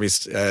who's going to be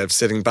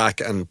sitting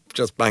back and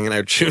just banging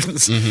out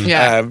tunes.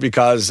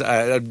 Because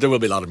there will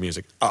be a lot of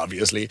music,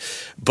 obviously.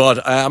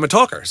 But I'm a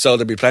talker, so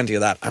there'll be plenty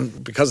of that.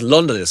 And because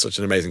London is such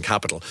an amazing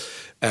capital,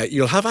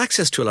 you'll have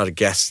access to a lot of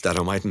guests that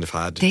I mightn't have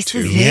had. This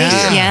is it.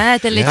 Yeah,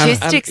 the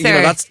logistics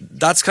are.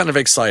 That's kind of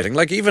exciting.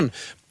 Like even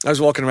I was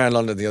walking around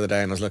London the other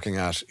day and I was looking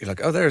at, you're like,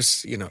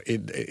 there's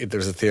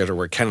there's a theatre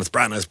where Kenneth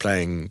Branagh is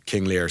playing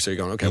King Lear. So you're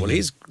going, okay, well,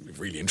 he's a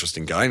really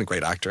interesting guy and a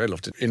great actor. I'd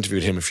love to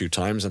interview him a few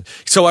times. And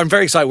so I'm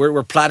very excited.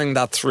 We're planning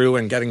that through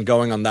and getting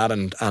going on that,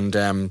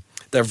 and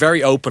they're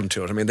very open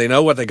to it. I mean, they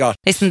know what they got.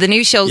 Listen, the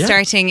new show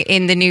starting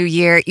in the new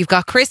year. You've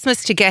got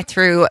Christmas to get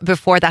through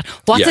before that.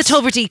 What's a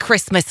Tubridy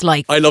Christmas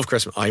like? I love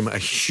Christmas. I'm a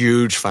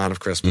huge fan of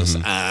Christmas,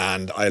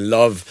 and I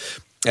love...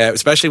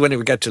 especially when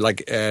we get to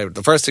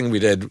the first thing we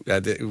did,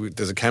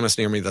 there's a chemist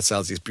near me that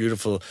sells these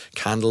beautiful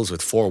candles with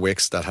 4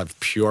 wicks that have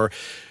pure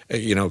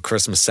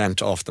Christmas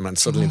scent off them, and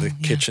suddenly the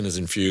kitchen is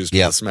infused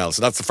with the smell.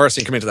 So that's the first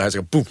thing you come into the house,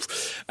 you go, boop.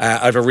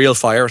 I have a real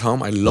fire at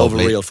home. I love a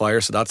real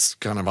fire, so that's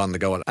kind of on the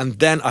go. And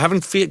then I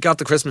haven't got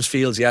the Christmas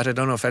feels yet. I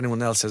don't know if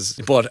anyone else has,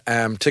 but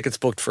tickets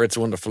booked for It's a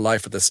Wonderful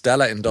Life at the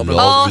Stella in Dublin.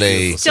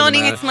 Lovely. Oh,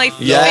 stunning. It's my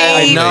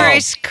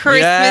favourite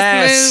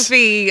Christmas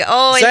movie.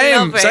 Oh, I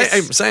love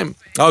it. Same.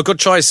 Oh, good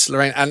choice,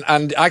 Lorraine.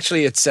 And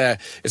actually, it's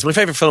my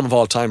favourite film of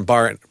all time,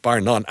 bar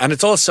none. And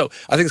it's also,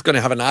 I think it's going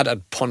to have an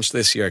added punch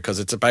this year because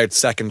it's about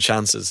second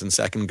chances and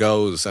second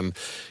goes, and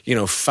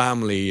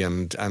family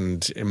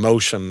and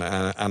emotion,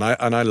 and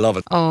I love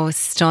it. Oh,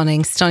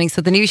 stunning.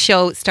 So the new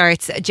show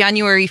starts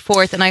January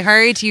 4th, and I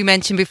heard you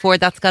mention before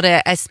that's got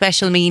a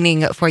special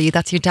meaning for you.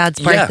 That's your dad's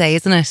birthday,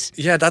 isn't it?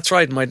 Yeah, that's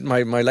right.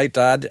 My late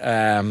dad,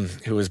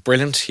 who was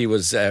brilliant. He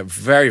was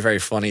very, very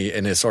funny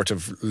in his sort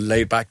of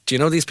laid back. Do you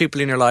know these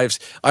people in your lives?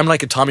 I'm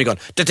like a Tommy gun,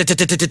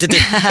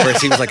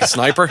 whereas he was like a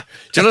sniper.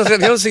 Do you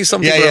know see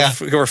some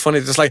people who are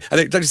funny, just like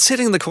they're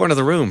sitting in the corner of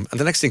the room, and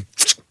the next thing,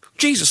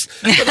 Jesus.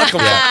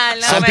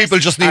 Some people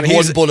just need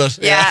one bullet.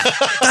 Yeah.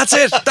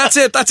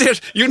 That's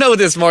it. You know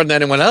this more than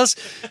anyone else.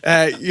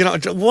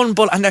 One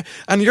bullet,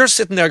 and you're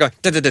sitting there going,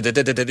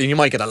 and you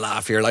might get a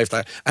laugh of your life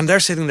there. And they're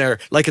sitting there,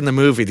 like in the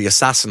movie, The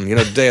Assassin,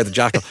 the Day of the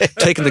Jackal,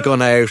 taking the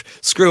gun out,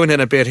 screwing in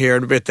a bit here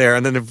and a bit there,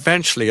 and then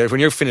eventually, when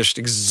you're finished,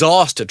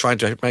 exhausted, trying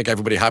to make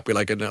everybody happy,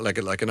 like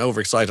an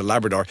overexcited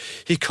Labrador,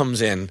 he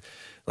comes in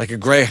like a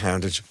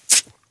greyhound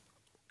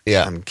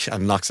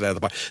and knocks it out of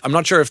the park. I'm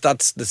not sure if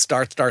that's the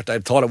start I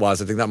thought it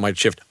was. I think that might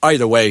shift.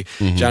 Either way,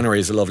 January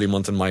is a lovely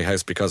month in my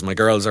house because my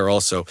girls are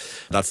also,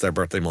 that's their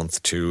birthday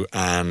month too.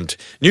 And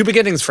new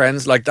beginnings,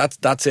 friends. Like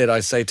that's it.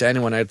 I say to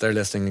anyone out there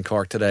listening in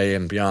Cork today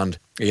and beyond,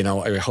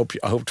 I hope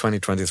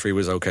 2023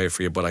 was okay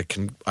for you, but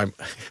I'm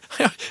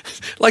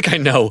like I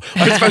know.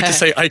 I was about to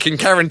say I can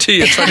guarantee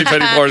you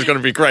 2024 is going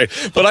to be great.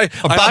 But I'm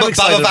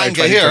excited about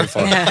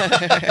 2024.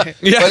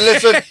 Yeah, well,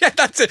 listen,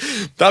 that's it.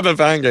 Baba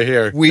Vanga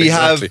here. We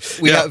have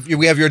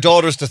your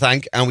daughters to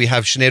thank, and we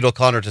have Sinead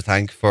O'Connor to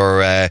thank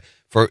for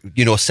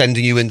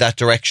sending you in that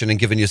direction and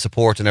giving you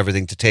support and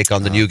everything to take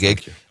on the new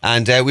gig.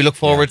 And we look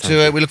forward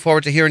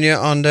to hearing you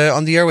on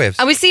the airwaves.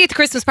 And we see you at the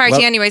Christmas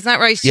party anyway, isn't that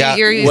right? Yeah.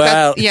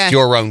 It's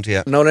your round,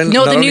 yeah. No, the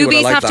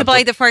newbies have to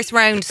buy the first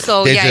round.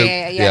 So They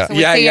do. So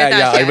we'll see you at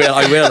that.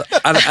 I will.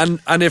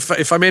 And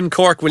if I'm in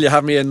Cork, will you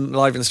have me in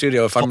live in the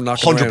studio? If I'm not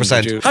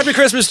 100%. Happy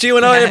Christmas to you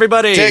and I,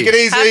 everybody. Take it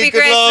easy. Happy Good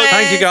luck. Christmas.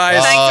 Thank you,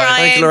 guys. Thanks, Ryan.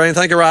 Thank you, Lorraine.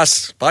 Thank you,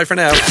 Ross. Bye for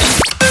now.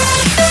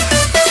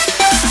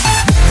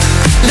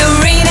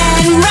 Lorraine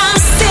and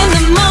Ross in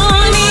the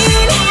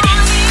morning.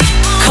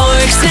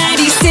 Cork's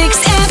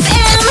 96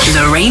 FM.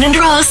 Lorraine and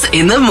Ross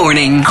in the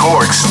morning.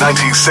 Cork's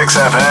 96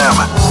 FM.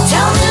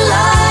 Tell me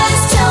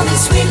lies, tell me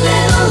sweet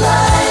little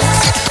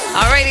lies.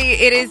 Alrighty,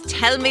 it is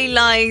Tell Me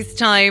Lies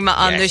time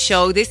on the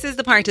show. This is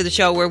the part of the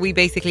show where we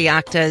basically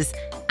act as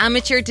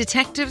amateur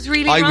detectives,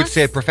 really, I would Ross?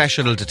 say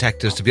professional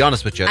detectives, to be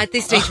honest with you. At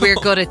this stage, we're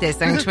good at this,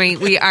 aren't we?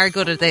 We are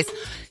good at this.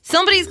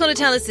 Somebody's going to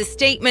tell us a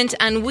statement,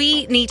 and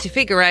we need to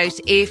figure out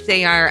if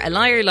they are a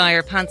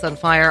liar, pants on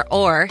fire,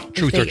 or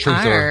if they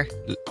are...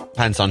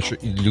 Pants on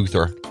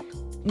Luther.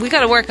 We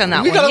got to work on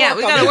that one. Yeah,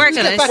 we got to work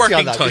on it.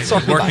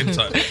 Working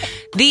time.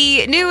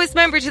 The newest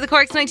member to the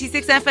Cork's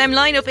 96 FM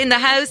lineup in the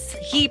house.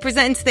 He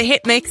presents the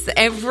hit mix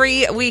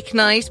every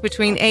weeknight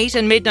between 8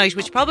 and midnight,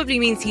 which probably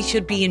means he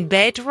should be in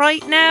bed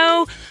right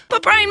now.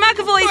 But Brian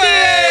McAvoy's here!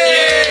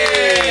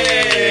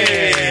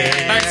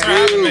 Thanks for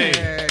having me.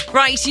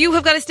 Right, you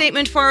have got a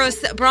statement for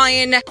us,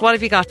 Brian. What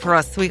have you got for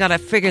us? We got to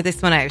figure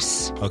this one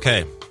out.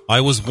 Okay,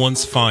 I was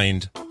once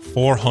fined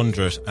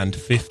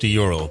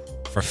 €450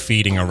 for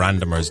feeding a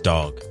randomer's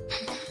dog.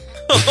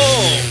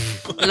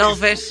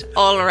 Love it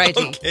already.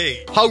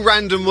 Okay. How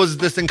random was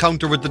this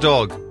encounter with the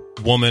dog?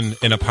 Woman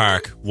in a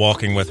park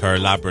walking with her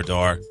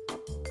Labrador,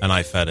 and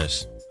I fed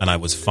it, and I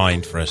was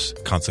fined for it,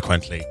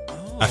 consequently.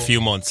 A few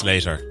months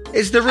later.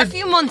 Is there A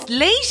few months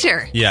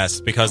later? Yes,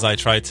 because I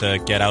tried to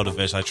get out of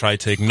it, I tried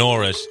to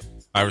ignore it.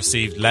 I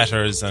received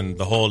letters and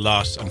the whole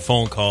lot and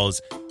phone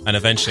calls, and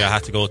eventually I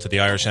had to go to the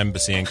Irish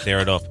Embassy and clear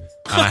it up.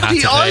 And I had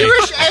the to pay.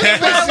 Irish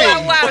Embassy?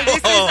 Wow, this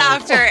is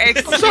after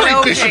Sorry,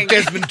 Bishop exploding.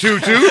 Desmond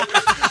Tutu.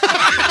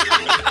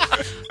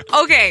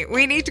 Okay,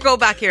 we need to go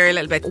back here a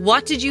little bit.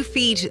 What did you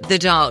feed the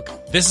dog?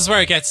 This is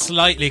where it gets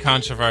slightly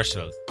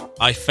controversial.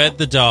 I fed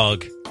the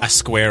dog a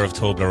square of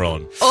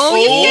Toblerone. Oh,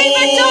 you gave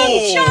a dog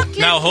chocolate.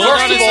 Now, hold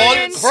on a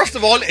second. First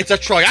of all, it's a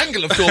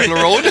triangle of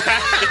Toblerone.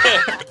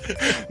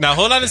 Now,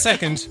 hold on a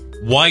second.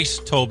 White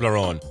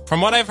Toblerone.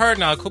 From what I've heard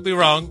now, I could be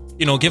wrong.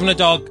 Giving a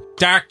dog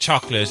dark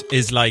chocolate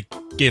is like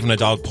giving a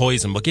dog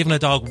poison, but giving a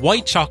dog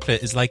white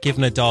chocolate is like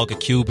giving a dog a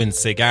Cuban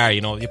cigar.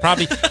 You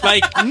probably,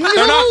 they're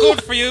not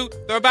good for you.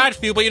 They're bad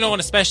for you, but on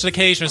a special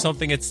occasion or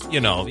something, it's,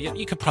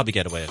 you could probably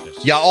get away with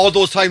it. Yeah, all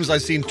those times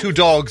I've seen two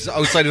dogs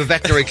outside of a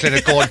veterinary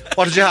clinic going,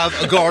 what did you have?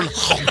 A girl.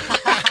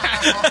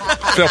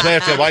 Fair play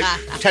to you, right?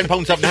 10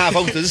 pounds, 7.5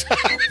 ounces.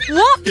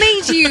 What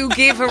made you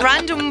give a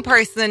random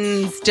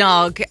person's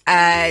dog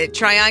a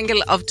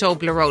triangle of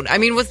Toblerone? I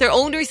mean, was their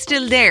owner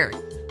still there?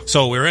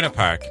 So we were in a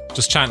park,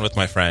 just chatting with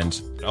my friend.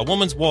 A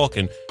woman's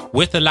walking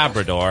with a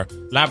Labrador.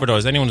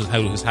 Labradors, anyone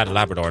who's had a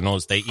Labrador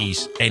knows they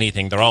eat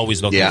anything. They're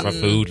always looking for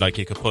food. Like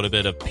you could put a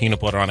bit of peanut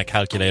butter on a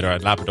calculator, a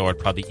Labrador would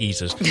probably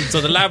eat it.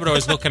 So the Labrador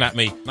is looking at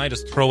me, and I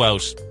just throw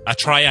out a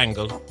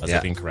triangle, as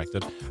I've been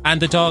corrected.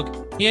 And the dog,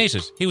 he ate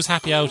it. He was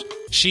happy out.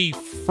 She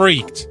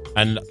freaked.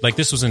 And like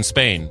this was in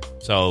Spain.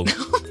 So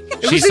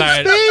she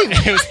started.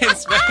 It was in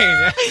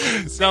Spain.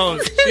 So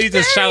she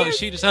just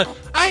shouted,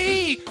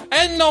 "Ay,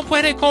 él no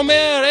puede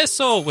comer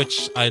eso,"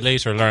 which I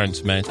later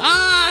learned meant,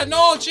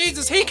 no,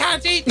 Jesus, he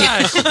can't eat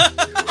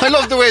that. I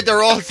love the way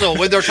they're also,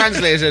 when they're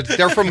translated,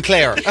 they're from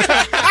Clare.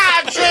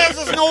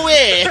 Jesus, no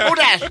way. How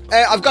that?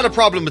 I've got a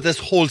problem with this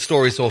whole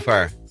story so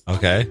far.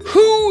 Okay.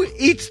 Who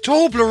eats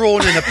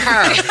Toblerone in a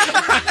park?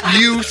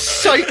 You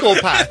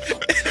psychopath.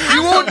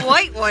 You The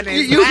white one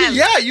is you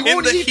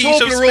won't the eat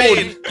heat of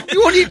Toblerone.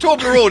 You won't eat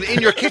Toblerone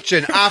in your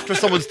kitchen after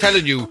someone's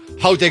telling you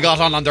how they got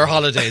on their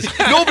holidays.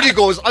 Nobody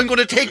goes, I'm going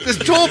to take this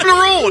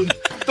Toblerone,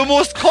 the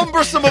most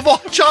cumbersome of all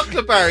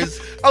chocolate bars,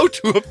 out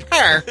to a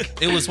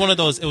park. It was one of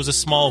those. It was a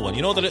small one.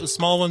 You know the little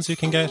small ones you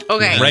can get?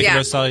 Okay,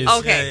 Regular size.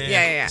 Okay,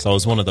 yeah. So it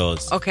was one of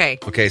those. Okay.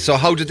 Okay, so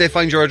how did they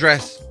find your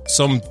address?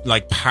 Some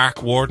like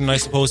park warden, I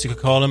suppose you could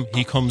call him.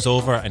 He comes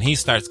over and he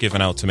starts giving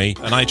out to me,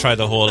 and I try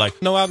the whole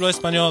like no hablo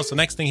español. So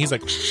next thing he's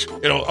like,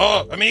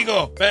 oh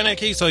amigo, ven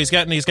aquí. So he's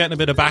getting a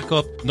bit of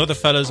backup. Another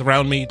fella's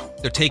around me.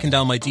 They're taking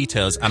down my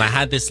details, and I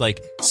had this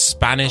like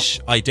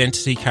Spanish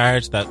identity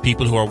card that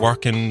people who are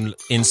working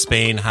in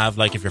Spain have.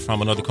 Like if you're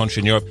from another country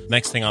in Europe.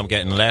 Next thing I'm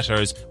getting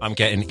letters, I'm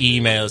getting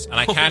emails, and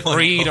I can't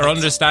read or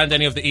understand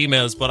any of the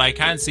emails, but I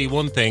can see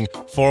one thing: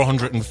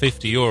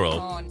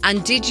 €450.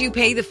 And did you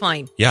pay the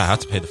fine? Yeah, I had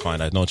to pay the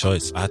fine. I had no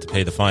choice. I had to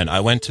pay the fine. I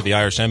went to the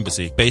Irish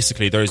Embassy.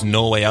 Basically, there is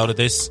no way out of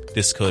this.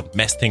 This could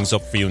mess things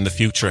up for you in the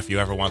future if you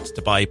ever wanted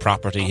to buy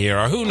property here,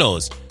 or who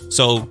knows.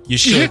 So you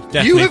should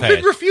definitely You have pay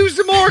been refused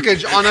a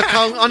mortgage on an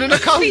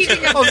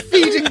account of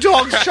feeding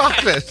dogs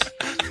chocolate.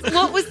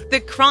 What was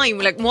the crime?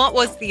 Like, what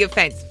was the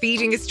offence?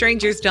 Feeding a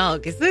stranger's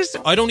dog, is it?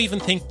 I don't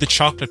even think the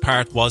chocolate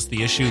part was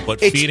the issue,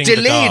 but It's feeding the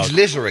delayed dog.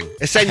 littering,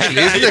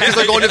 essentially, isn't it? Because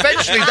they're going,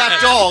 eventually that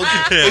dog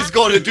is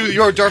going to do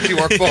your dirty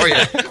work for you.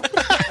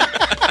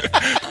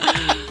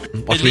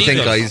 What do we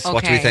think, guys?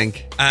 What do we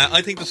think?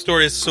 I think the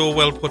story is so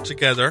well put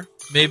together,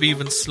 maybe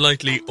even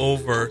slightly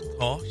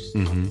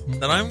overthought,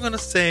 that I'm going to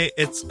say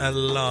it's a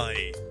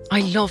lie.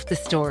 I love the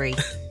story.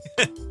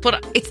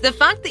 But it's the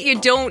fact that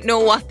you don't know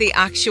what the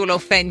actual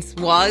offence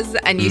was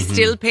and you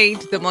still paid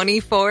the money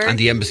for it. And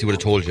the embassy would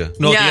have told you.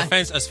 No, Yeah. the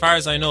offence, as far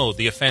as I know,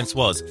 the offence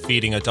was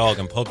feeding a dog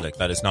in public.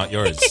 That is not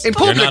yours. In You're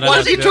public, not what allowed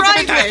if he to took do him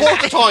into a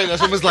porta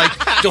toilet and was like,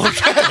 don't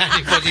tell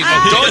anybody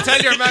about this. Don't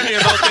tell your mammy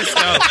about this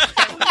now.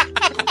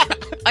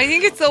 I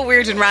think it's so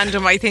weird and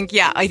random. I think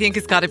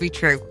it's got to be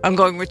true. I'm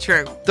going with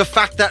true. The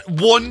fact that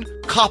one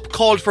cop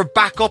called for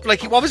backup,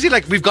 like, what was he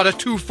like? We've got a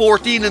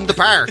 214 in the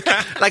park.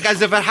 Like, as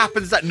if it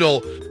happens that, no,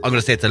 I'm going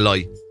to say it's a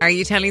lie. Are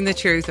you telling the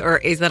truth or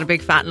is that a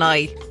big fat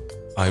lie?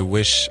 I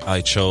wish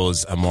I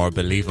chose a more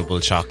believable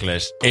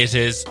chocolate. It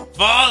is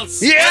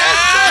false. Yes!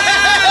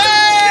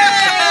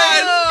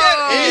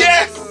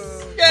 Yes!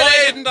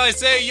 Why didn't I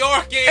say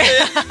Yorkie?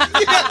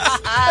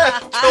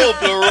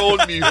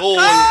 Toblerone me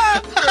hole.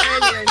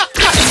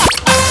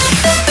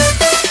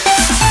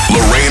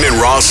 Lorraine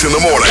and Ross in the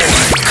morning.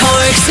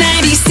 Cork's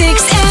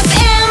 96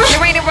 FM.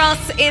 Lorraine and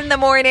Ross in the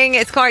morning.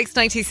 It's Cork's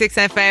 96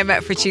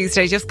 FM for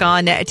Tuesday. Just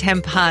gone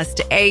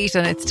 8:10,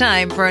 and it's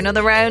time for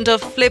another round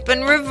of Flip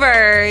and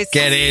Reverse.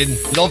 Get in.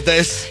 Love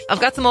this. I've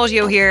got some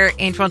audio here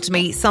in front of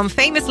me. Some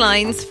famous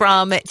lines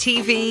from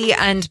TV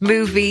and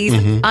movies.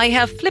 I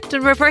have flipped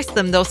and reversed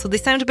them though, so they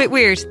sound a bit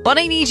weird. What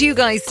I need you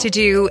guys to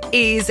do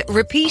is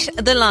repeat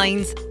the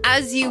lines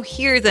as you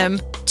hear them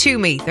to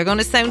me. They're going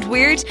to sound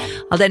weird.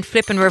 I'll then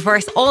flip and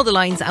reverse all the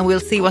lines and we'll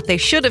see what they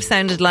should have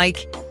sounded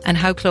like and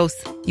how close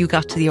you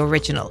got to the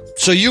original.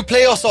 So you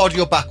play us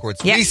audio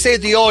backwards. Yep. We say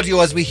the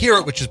audio as we hear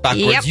it, which is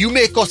backwards. Yep. You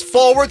make us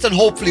forwards, and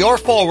hopefully our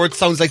forward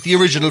sounds like the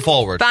original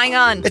forward. Bang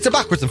on. It's a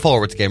backwards and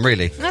forwards game,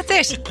 really. That's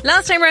it.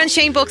 Last time around,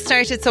 Shane Buck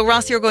started, so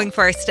Ross, you're going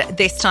first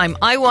this time.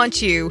 I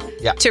want you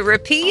to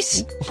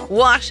repeat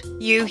what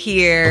you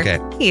hear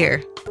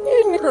here.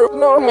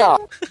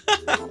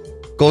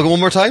 Go one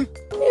more time.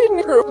 Hitting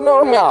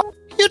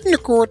the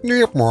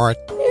coordinate.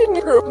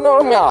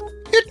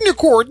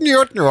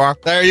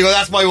 There you go,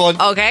 that's my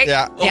one. Okay.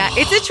 Yeah.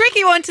 It's a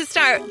tricky one to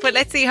start, but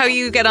let's see how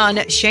you get on.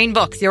 Shane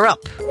Bucks, you're up.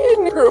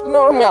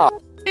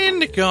 In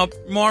the cup,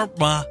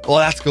 marma. Oh,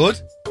 that's good.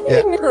 Yeah.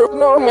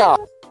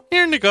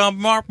 In the cup,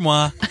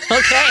 marma.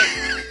 Okay.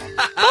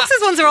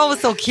 Bucks' ones are always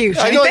so cute.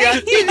 I aren't know, they? yeah.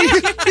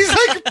 He's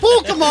like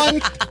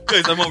Pokemon.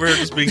 Guys, I'm over here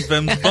just being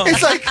Vim's bum.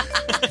 It's like,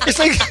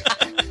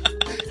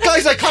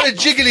 guys, I call it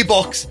Jiggly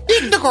Bucks.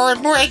 Hitting the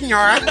coordinate.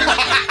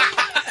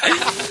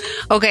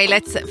 Okay,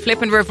 let's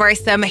flip and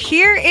reverse them.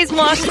 Here is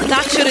what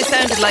that should have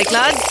sounded like,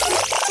 lads.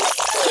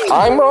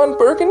 I'm Ron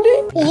Burgundy.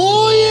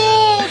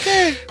 Oh, yeah,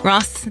 okay.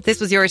 Ross, this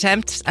was your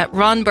attempt at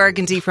Ron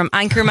Burgundy from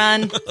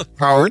Anchorman.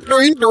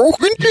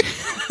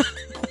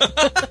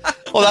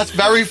 Oh, that's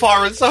very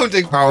foreign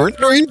sounding. Oh,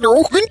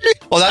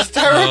 that's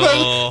terrible.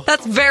 Oh,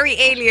 That's very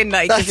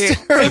alien-like of you.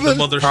 That's terrible.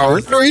 the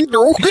mothership.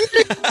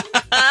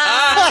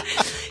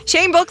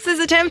 Shane Bucks'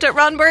 attempt at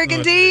Ron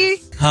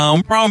Burgundy.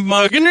 I'm from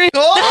Burgundy.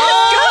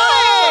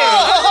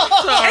 Oh!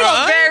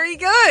 It's very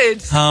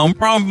good. I'm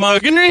from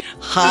Burgundy.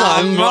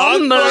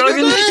 Ron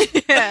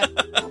Burgundy. Yeah.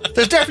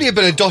 There's definitely a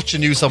bit of Dutch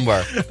in you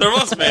somewhere. There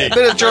must be. A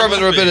bit of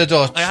German or a bit of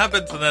Dutch. I have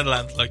been to the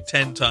Netherlands like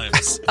 10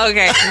 times.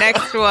 Okay,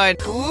 next one.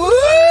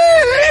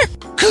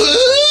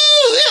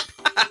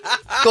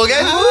 Go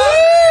again.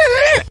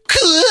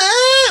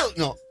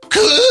 No.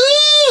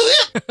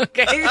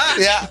 Okay.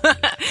 Yeah.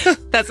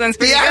 That sounds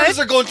pretty The arms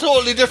good. are going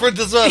totally different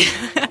as well.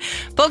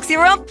 Bucks,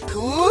 you're up.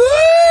 Don't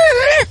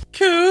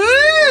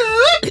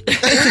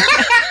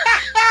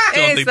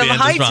It's think some the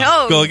end high is wrong.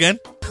 tone. Go again.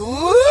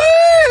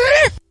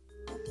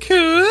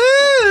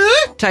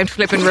 Time to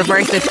flip and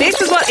reverse it. This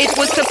is what it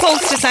was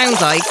supposed to sound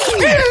like.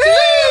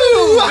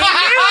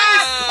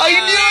 I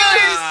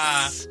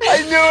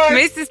knew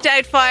it. Mrs.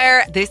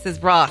 Doubtfire, this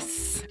is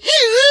Ross.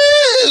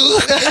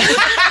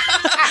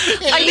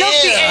 I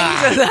love the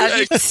end of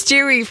that.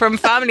 Stewie from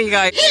Family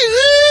Guy.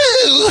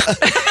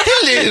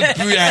 Hello,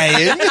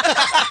 Brian.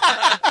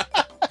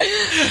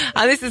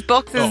 And this is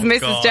Bucks'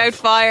 Mrs. God.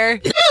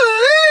 Doubtfire.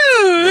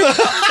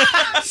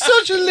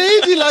 Such a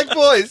ladylike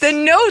voice. The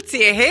notes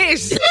you hit.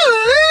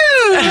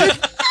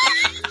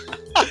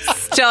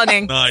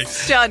 Stunning. Nice.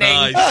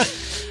 Stunning.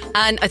 Nice.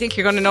 And I think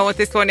you're going to know what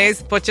this one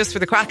is, but just for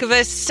the crack of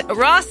it,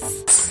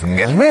 Ross.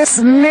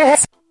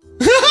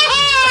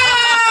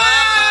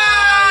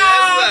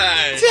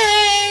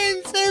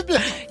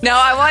 No,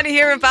 I want to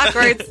hear it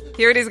backwards.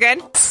 Here it is again.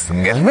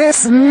 Sniff,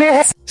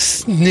 sniff,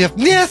 sniff.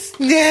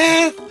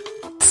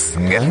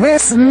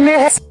 Sniff,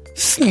 sniff,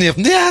 sniff.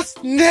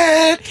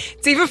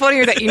 It's even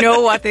funnier that you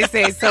know what this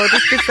is, so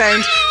this could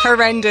sound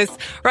horrendous.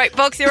 Right,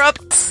 Bucks, you're up.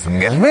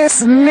 Sniff,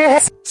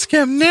 sniff.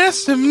 Sniff,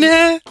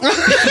 sniff.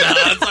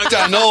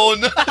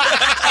 Danone.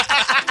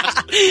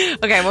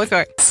 Okay, one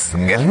more.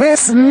 Sniff,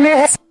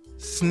 sniff.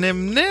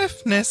 Snim,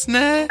 niff, nis,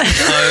 nah. No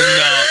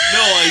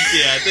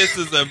idea. This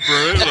is a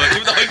brutal one.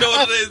 Even though I know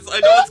what it is. I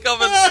know what's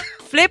coming.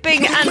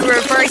 Flipping and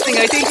reversing,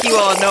 I think you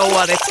all know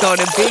what it's going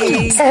to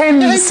be.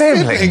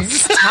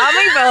 Siblings.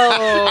 Tommy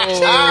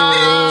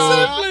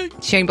Bow.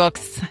 Shane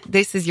Bucks,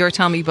 this is your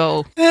Tommy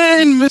Bow.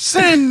 And mix.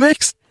 10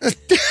 limericks.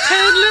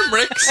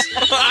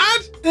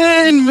 What?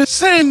 And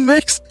mix.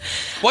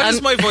 Why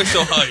is my voice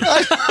so high? Do you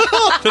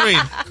know what I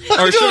mean?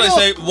 Or should I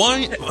say, why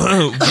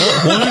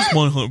is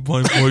my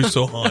voice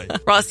so high?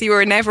 Ross, you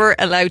were never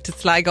allowed to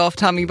slag off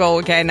Tommy Bow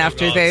again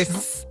after God.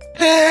 this.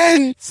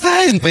 And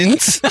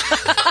sandwich.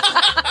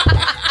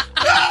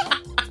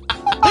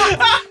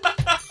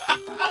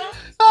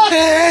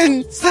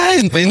 And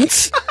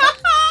sandwich.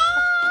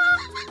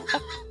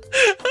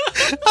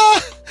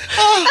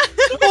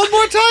 One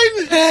more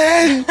time.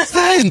 And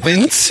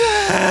sandwich.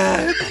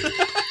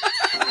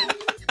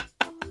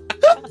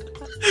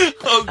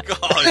 Oh,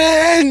 God.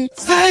 And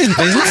sandwich.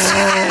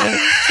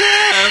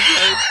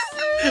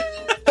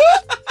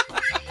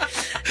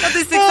 Got the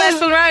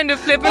successful round of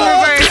flip and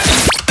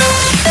reverse.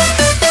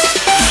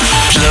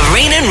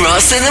 Lorraine and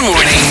Ross in the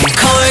morning.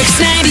 Cork's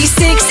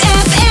 96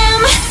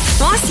 FM.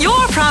 What's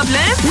your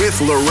problem? With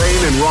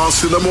Lorraine and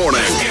Ross in the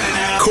morning.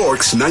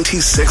 Cork's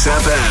 96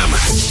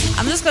 FM.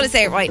 I'm just going to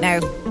say it right now.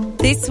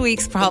 This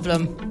week's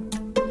problem,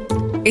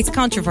 it's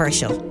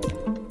controversial.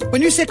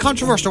 When you say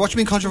controversial, what do you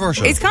mean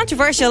controversial? It's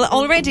controversial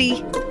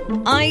already.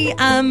 I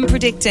am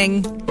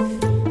predicting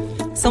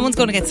someone's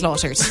going to get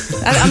slaughtered.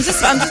 I'm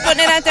just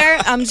putting it out there.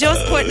 I'm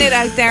just putting it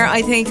out there.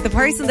 I think the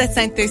person that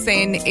sent this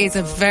in is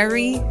a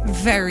very,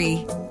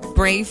 very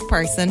brave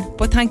person.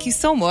 But thank you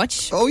so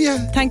much. Oh, yeah.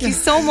 Thank you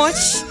so much.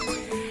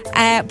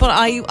 But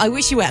I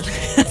wish you well.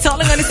 That's all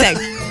I'm going to say.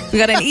 We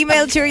got an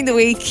email during the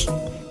week.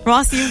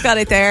 Ross, you've got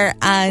it there.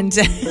 And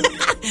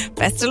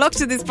best of luck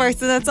to this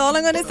person. That's all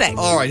I'm going to say.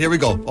 All right, here we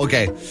go.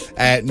 Okay.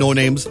 No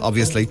names,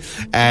 obviously.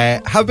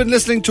 Have been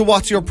listening to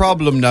What's Your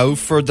Problem now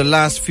for the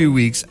last few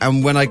weeks,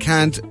 and when I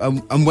can't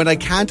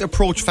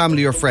approach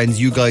family or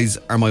friends, you guys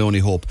are my only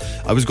hope.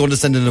 I was going to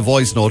send in a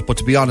voice note, but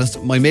to be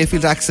honest, my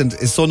Mayfield accent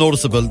is so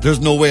noticeable. There's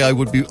no way I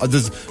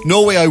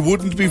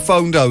wouldn't be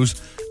found out,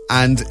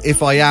 and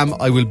if I am,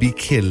 I will be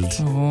killed.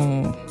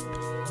 Oh.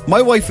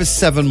 My wife is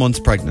 7 months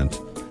pregnant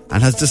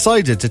and has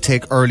decided to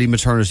take early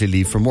maternity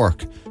leave from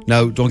work.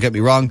 Now, don't get me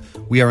wrong,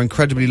 we are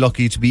incredibly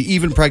lucky to be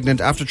even pregnant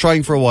after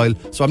trying for a while,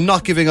 so I'm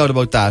not giving out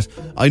about that.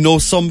 I know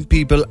some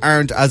people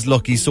aren't as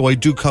lucky, so I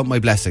do count my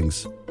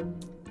blessings.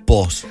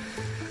 But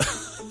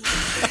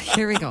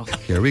Here we go.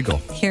 here we go.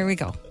 Here we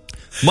go.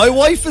 My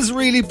wife is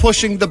really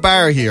pushing the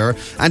bar here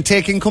and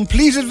taking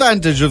complete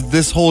advantage of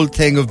this whole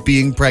thing of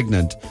being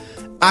pregnant.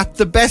 At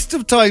the best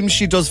of times,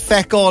 she does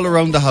feck all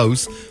around the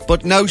house,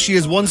 but now she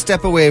is one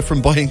step away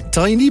from buying a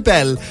tiny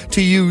bell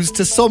to use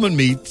to summon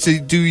me to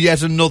do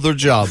yet another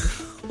job.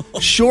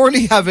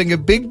 Surely having a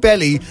big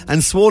belly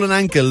and swollen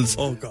ankles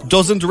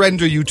doesn't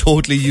render you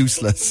totally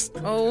useless.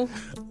 Oh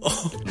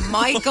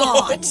my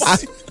God.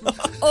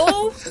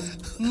 Oh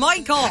my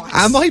God.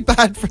 Am I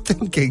bad for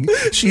thinking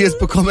she has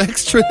become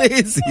extra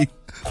lazy?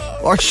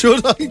 Or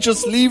should I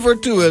just leave her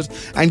to it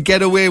and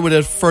get away with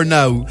it for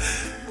now?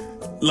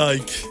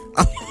 Like,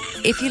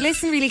 If you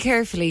listen really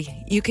carefully,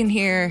 you can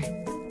hear,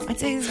 I'd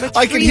say there's about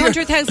I can hear-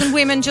 300,000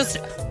 women just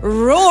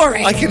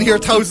roaring. I can hear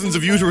thousands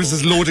of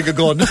uteruses loading a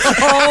gun.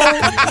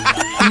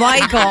 Oh my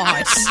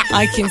God.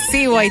 I can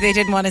see why they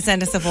didn't want to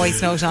send us a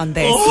voice note on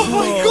this. Oh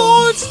my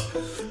God.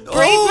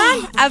 Brave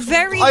man. A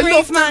very I brave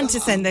love man to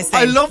send this in.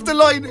 I love the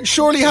line,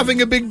 surely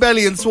having a big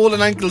belly and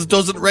swollen ankles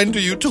doesn't render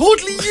you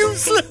totally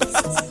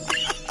useless.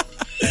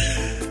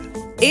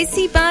 Is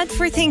he bad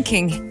for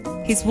thinking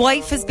his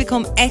wife has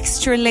become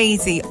extra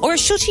lazy? Or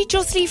should he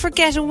just leave her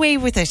get away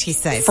with it, he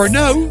says? For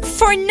now.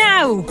 For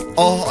now.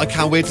 Oh, I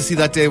can't wait to see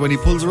that day when he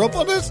pulls her up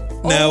on it.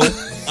 now,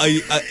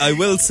 I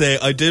will say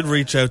I did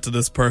reach out to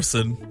this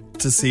person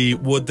to see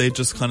would they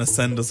just kind of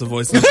send us a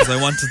voice note because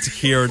I wanted to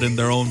hear it in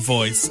their own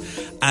voice,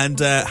 and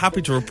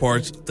happy to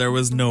report there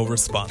was no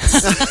response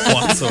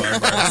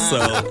whatsoever.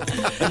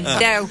 So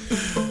Now,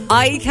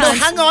 I No, can't.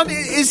 hang on.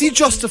 Is he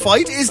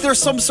justified? Is there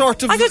some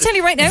sort of I'm going to tell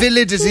you right now.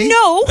 validity?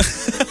 No.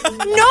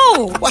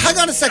 No. Well, hang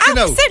on a second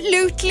now.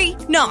 Absolutely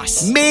not.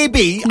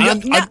 Maybe.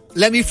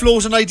 Let me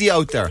float an idea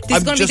out there. This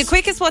is going to be the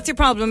quickest what's your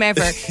problem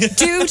ever.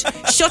 Dude,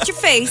 shut your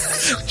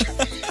face.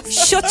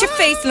 Shut your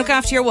face and look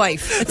after your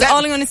wife. That's all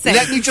I'm going to say.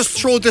 Let me just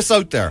throw this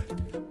out there.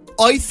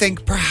 I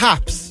think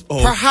perhaps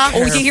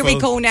Oh, here we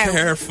go now.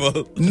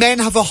 Careful. men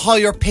have a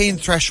higher pain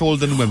threshold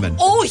than women.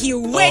 Oh, you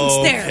went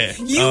there. Okay.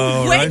 You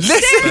All went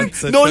right. there.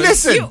 Listen, no,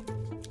 listen. You-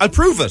 I'll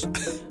prove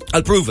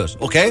it,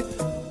 okay?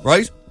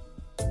 Right?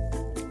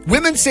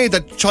 Women say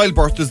that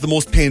childbirth is the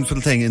most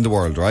painful thing in the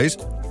world, right?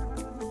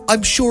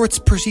 I'm sure it's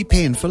pretty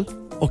painful,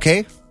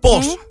 okay?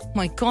 But Oh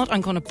my God,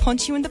 I'm going to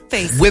punch you in the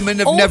face. women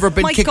have Oh never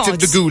been my kicked in God.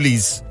 the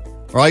ghoulies,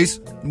 right?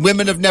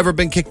 Women have never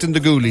been kicked in the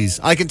ghoulies.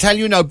 I can tell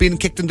you now, being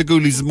kicked in the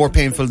ghoulies is more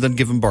painful than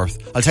giving birth.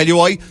 I'll tell you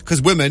why.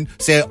 Because women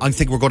say, I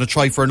think we're going to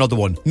try for another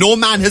one. No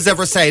man has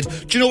ever said,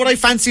 do you know what I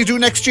fancy do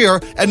next year?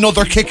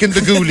 Another kick in the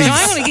ghoulies.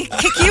 I want to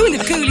kick you in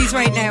the ghoulies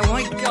right now. Oh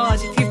my God.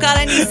 If you've got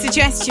any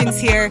suggestions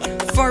here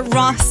for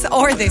Ross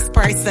or this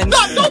person.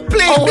 Don't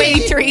blame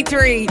me.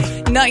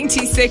 0833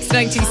 96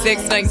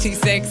 96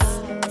 96.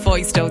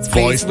 Voice notes,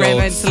 please. Voice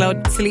Raymond,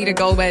 notes. Selena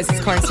Gomez,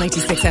 of course,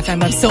 96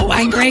 FM. I'm so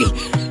angry.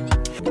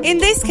 In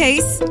this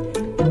case,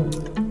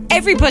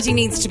 everybody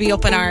needs to be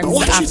up in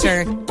arms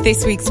after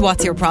this week's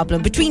What's Your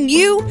Problem? Between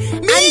you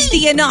and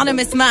the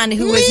anonymous man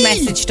who has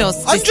messaged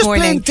us I'm this just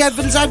morning. playing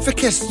devil's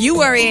advocate.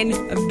 You are in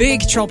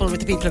big trouble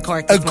with the people of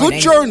Cork A this good morning.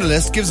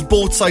 journalist gives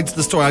both sides of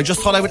the story. I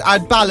just thought I would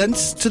add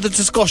balance to the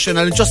discussion,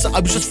 and I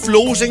was just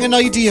floating an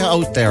idea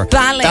out there.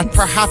 Balance. That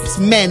perhaps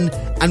men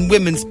and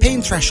women's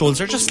pain thresholds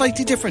are just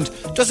slightly different.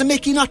 Doesn't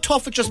make you not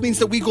tough, it just means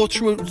that we go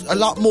through a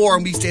lot more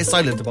and we stay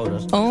silent about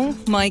it. Oh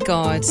my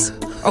God.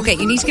 Okay,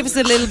 you need to give us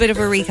a little bit of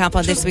a recap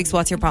on this week's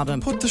What's Your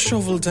Problem? Put the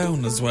shovel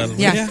down as well. will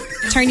Yeah. ya?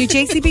 Turn your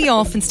JCB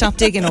off and stop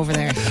digging over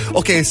there.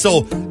 Okay,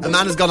 so a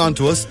man has gone on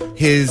to us.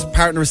 His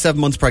partner is 7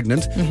 months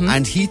pregnant, Mm-hmm.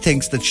 and he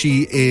thinks that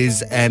she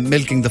is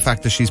milking the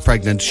fact that she's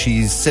pregnant.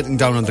 She's sitting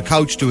down on the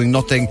couch doing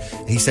nothing.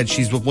 He said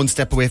she's one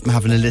step away from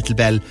having a little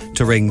bell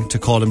to ring to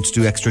call him to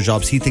do extra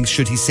jobs. He thinks,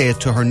 should he say it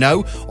to her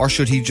now, or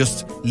should he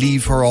just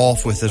leave her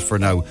off with it for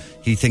now?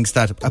 He thinks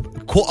that,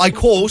 I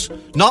quote,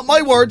 not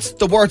my words,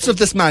 the words of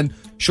this man,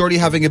 surely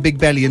having a big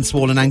belly and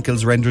swollen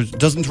ankles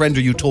doesn't render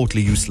you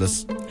totally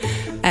useless.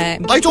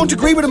 I don't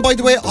agree with him, by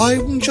the way.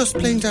 I'm just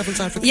playing devil's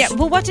advocate. Yeah,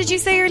 well, what did you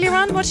say earlier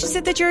on? What you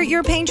said that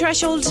your pain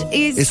threshold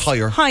is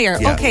higher. Higher,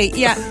 Yeah. okay,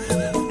 yeah.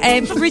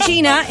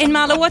 Regina in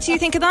Mallow, what do you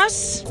think of that?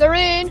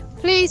 Lorraine,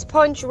 please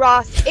punch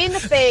Ross in the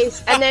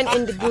face and then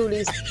in the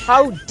ghoulies.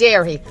 How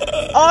dare he?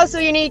 Also,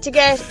 you need to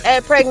get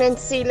a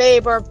pregnancy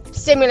labour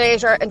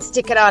simulator and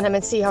stick it on him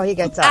and see how he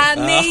gets on.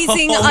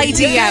 Amazing Oh,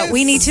 idea. yes.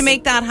 We need to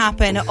make that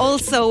happen.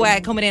 Also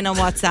coming in on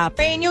WhatsApp.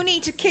 Lorraine, you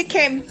need to kick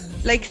him,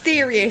 like,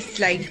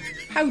 seriously.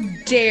 How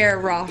dare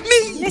Ross?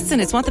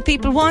 Listen, it's what the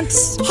people want.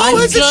 How I'll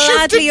has it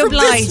gladly shifted from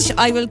oblige. this?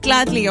 I will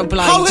gladly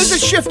oblige. How has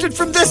it shifted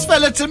from this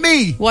fella to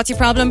me? What's your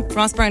problem?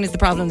 Ross Brown is the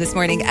problem this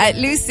morning.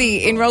 Lucy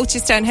in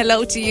Rochestown,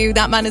 hello to you.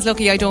 That man is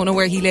lucky I don't know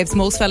where he lives.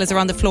 Most fellas are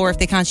on the floor if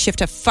they can't shift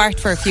a fart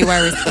for a few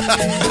hours.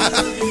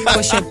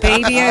 Push a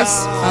baby out.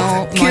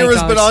 Oh my Kira's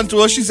God. been on to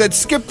us. She said,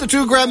 skip the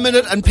 $2,000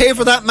 minute and pay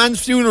for that man's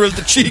funeral.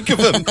 The cheek of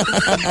him.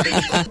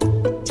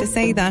 To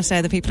say that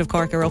the people of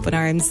Cork are up in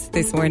arms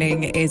this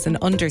morning is an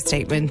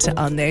understatement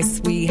on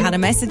this. We had a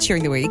message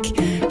during the week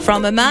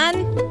from a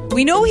man.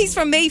 We know he's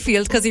from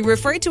Mayfield because he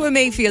referred to a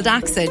Mayfield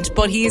accent,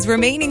 but he is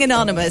remaining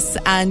anonymous,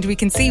 and we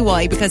can see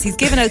why, because he's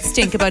given out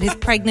stink about his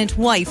pregnant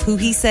wife, who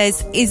he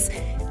says is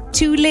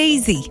too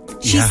lazy.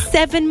 She's Yeah.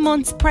 7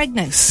 months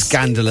pregnant.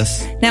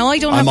 Scandalous. Now, I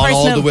don't have I'm on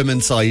personal... all the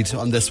women's side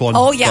on this one.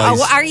 Oh, yeah. guys.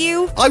 Oh, are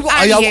you?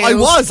 I Are you?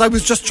 was. I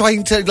was just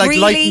trying to Really?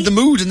 lighten the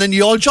mood, and then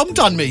you all jumped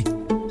on me.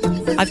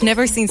 I've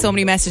never seen so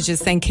many messages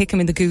saying kick him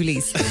in the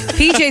ghoulies.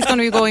 PJ's going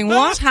to be going,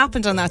 what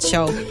happened on that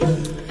show?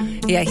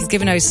 Yeah, he's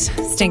given out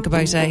stink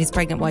about his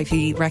pregnant wife.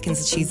 He reckons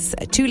that she's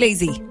too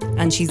lazy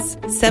and she's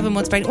 7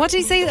 months pregnant. What did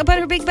he say about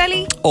her big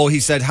belly? Oh, he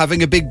said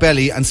having a big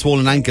belly and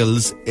swollen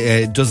ankles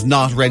does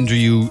not render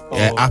you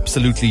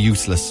absolutely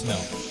useless. No.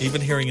 Even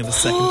hearing it the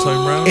second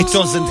time round, it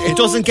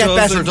doesn't get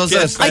better, does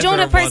it? I don't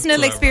have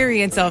personal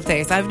experience of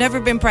this. I've never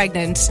been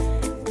pregnant,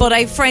 but I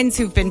have friends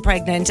who've been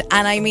pregnant,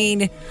 and I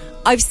mean,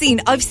 I've seen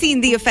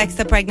the effects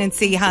that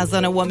pregnancy has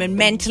on a woman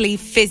mentally,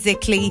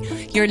 physically,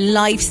 your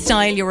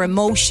lifestyle, your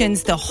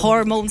emotions, the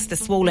hormones, the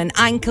swollen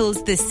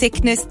ankles, the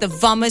sickness, the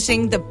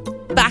vomiting, the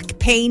back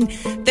pain,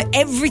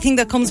 everything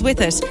that comes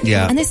with it.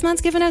 Yeah. And this man's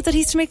given out that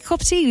he's to make a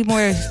cup of tea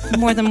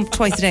more than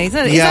twice a day. Is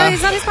that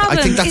his problem?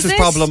 I think that's his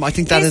problem. I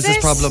think that is his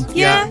problem.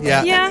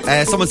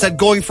 Yeah. Someone said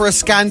going for a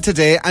scan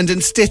today and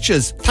in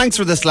stitches. Thanks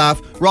for this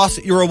laugh. Ross,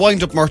 you're a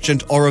wind-up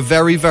merchant or a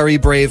very, very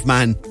brave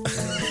man.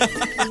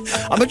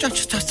 I'm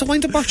just a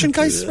wind-up merchant,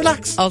 guys.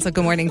 Relax. Also,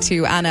 good morning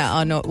to Anna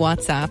on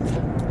WhatsApp.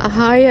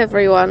 Hi,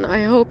 everyone.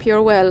 I hope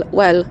you're well.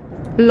 Well,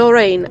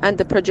 Lorraine and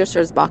the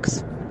producer's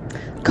box.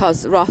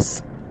 Because,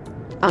 Ross,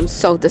 I'm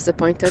so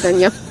disappointed in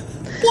you.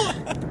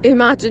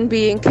 Imagine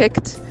being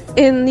kicked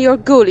in your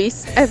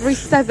goalies every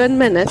 7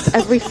 minutes,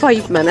 every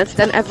 5 minutes,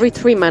 then every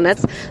 3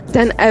 minutes,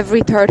 then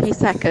every 30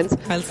 seconds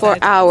for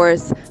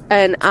hours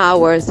and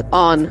hours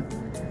on.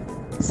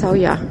 So,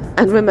 yeah.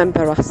 And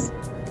remember, Ross,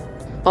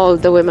 all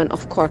the women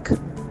of Cork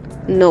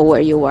know where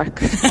you work.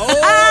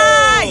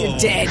 You're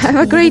dead. Have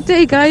a great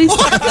day, guys.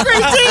 Have a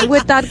great day. And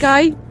with that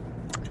guy,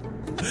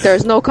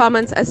 there's no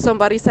comments. As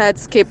somebody said,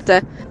 skip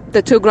the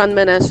 $2,000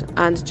 minute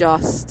and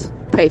just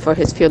pay for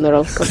his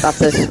funeral, because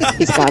that's it.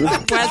 He's gone.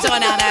 Well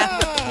done, Anna.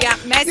 Yeah,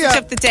 message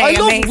of the day. I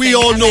love Amazing. we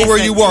all know where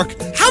you work.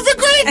 Have a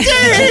great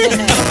day.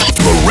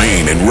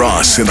 Lorraine and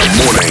Ross in the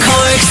morning.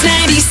 Cork's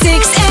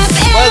 96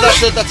 FM. Well,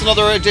 that's it. That's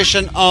another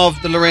edition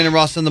of the Lorraine and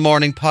Ross in the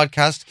Morning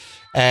podcast.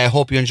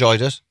 Hope you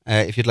enjoyed it.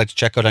 If you'd like to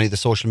check out any of the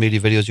social media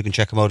videos, you can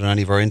check them out on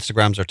any of our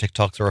Instagrams or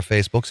TikToks or our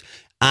Facebooks.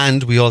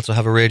 And we also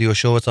have a radio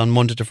show. It's on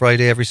Monday to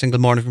Friday every single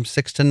morning from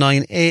 6 to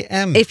 9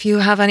 a.m. If you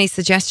have any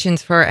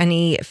suggestions for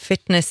any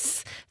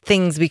fitness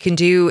things we can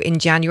do in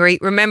January,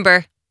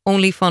 remember,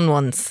 only fun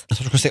ones. I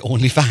thought you were going to say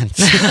only fans.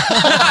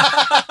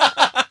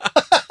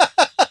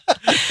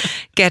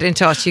 Get in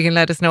touch. You can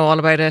let us know all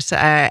about it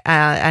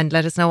and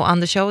let us know on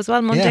the show as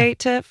well, Monday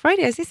to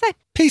Friday, as you say.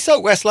 Peace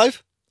out,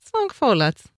 Westlife. Slán go fóill, lads.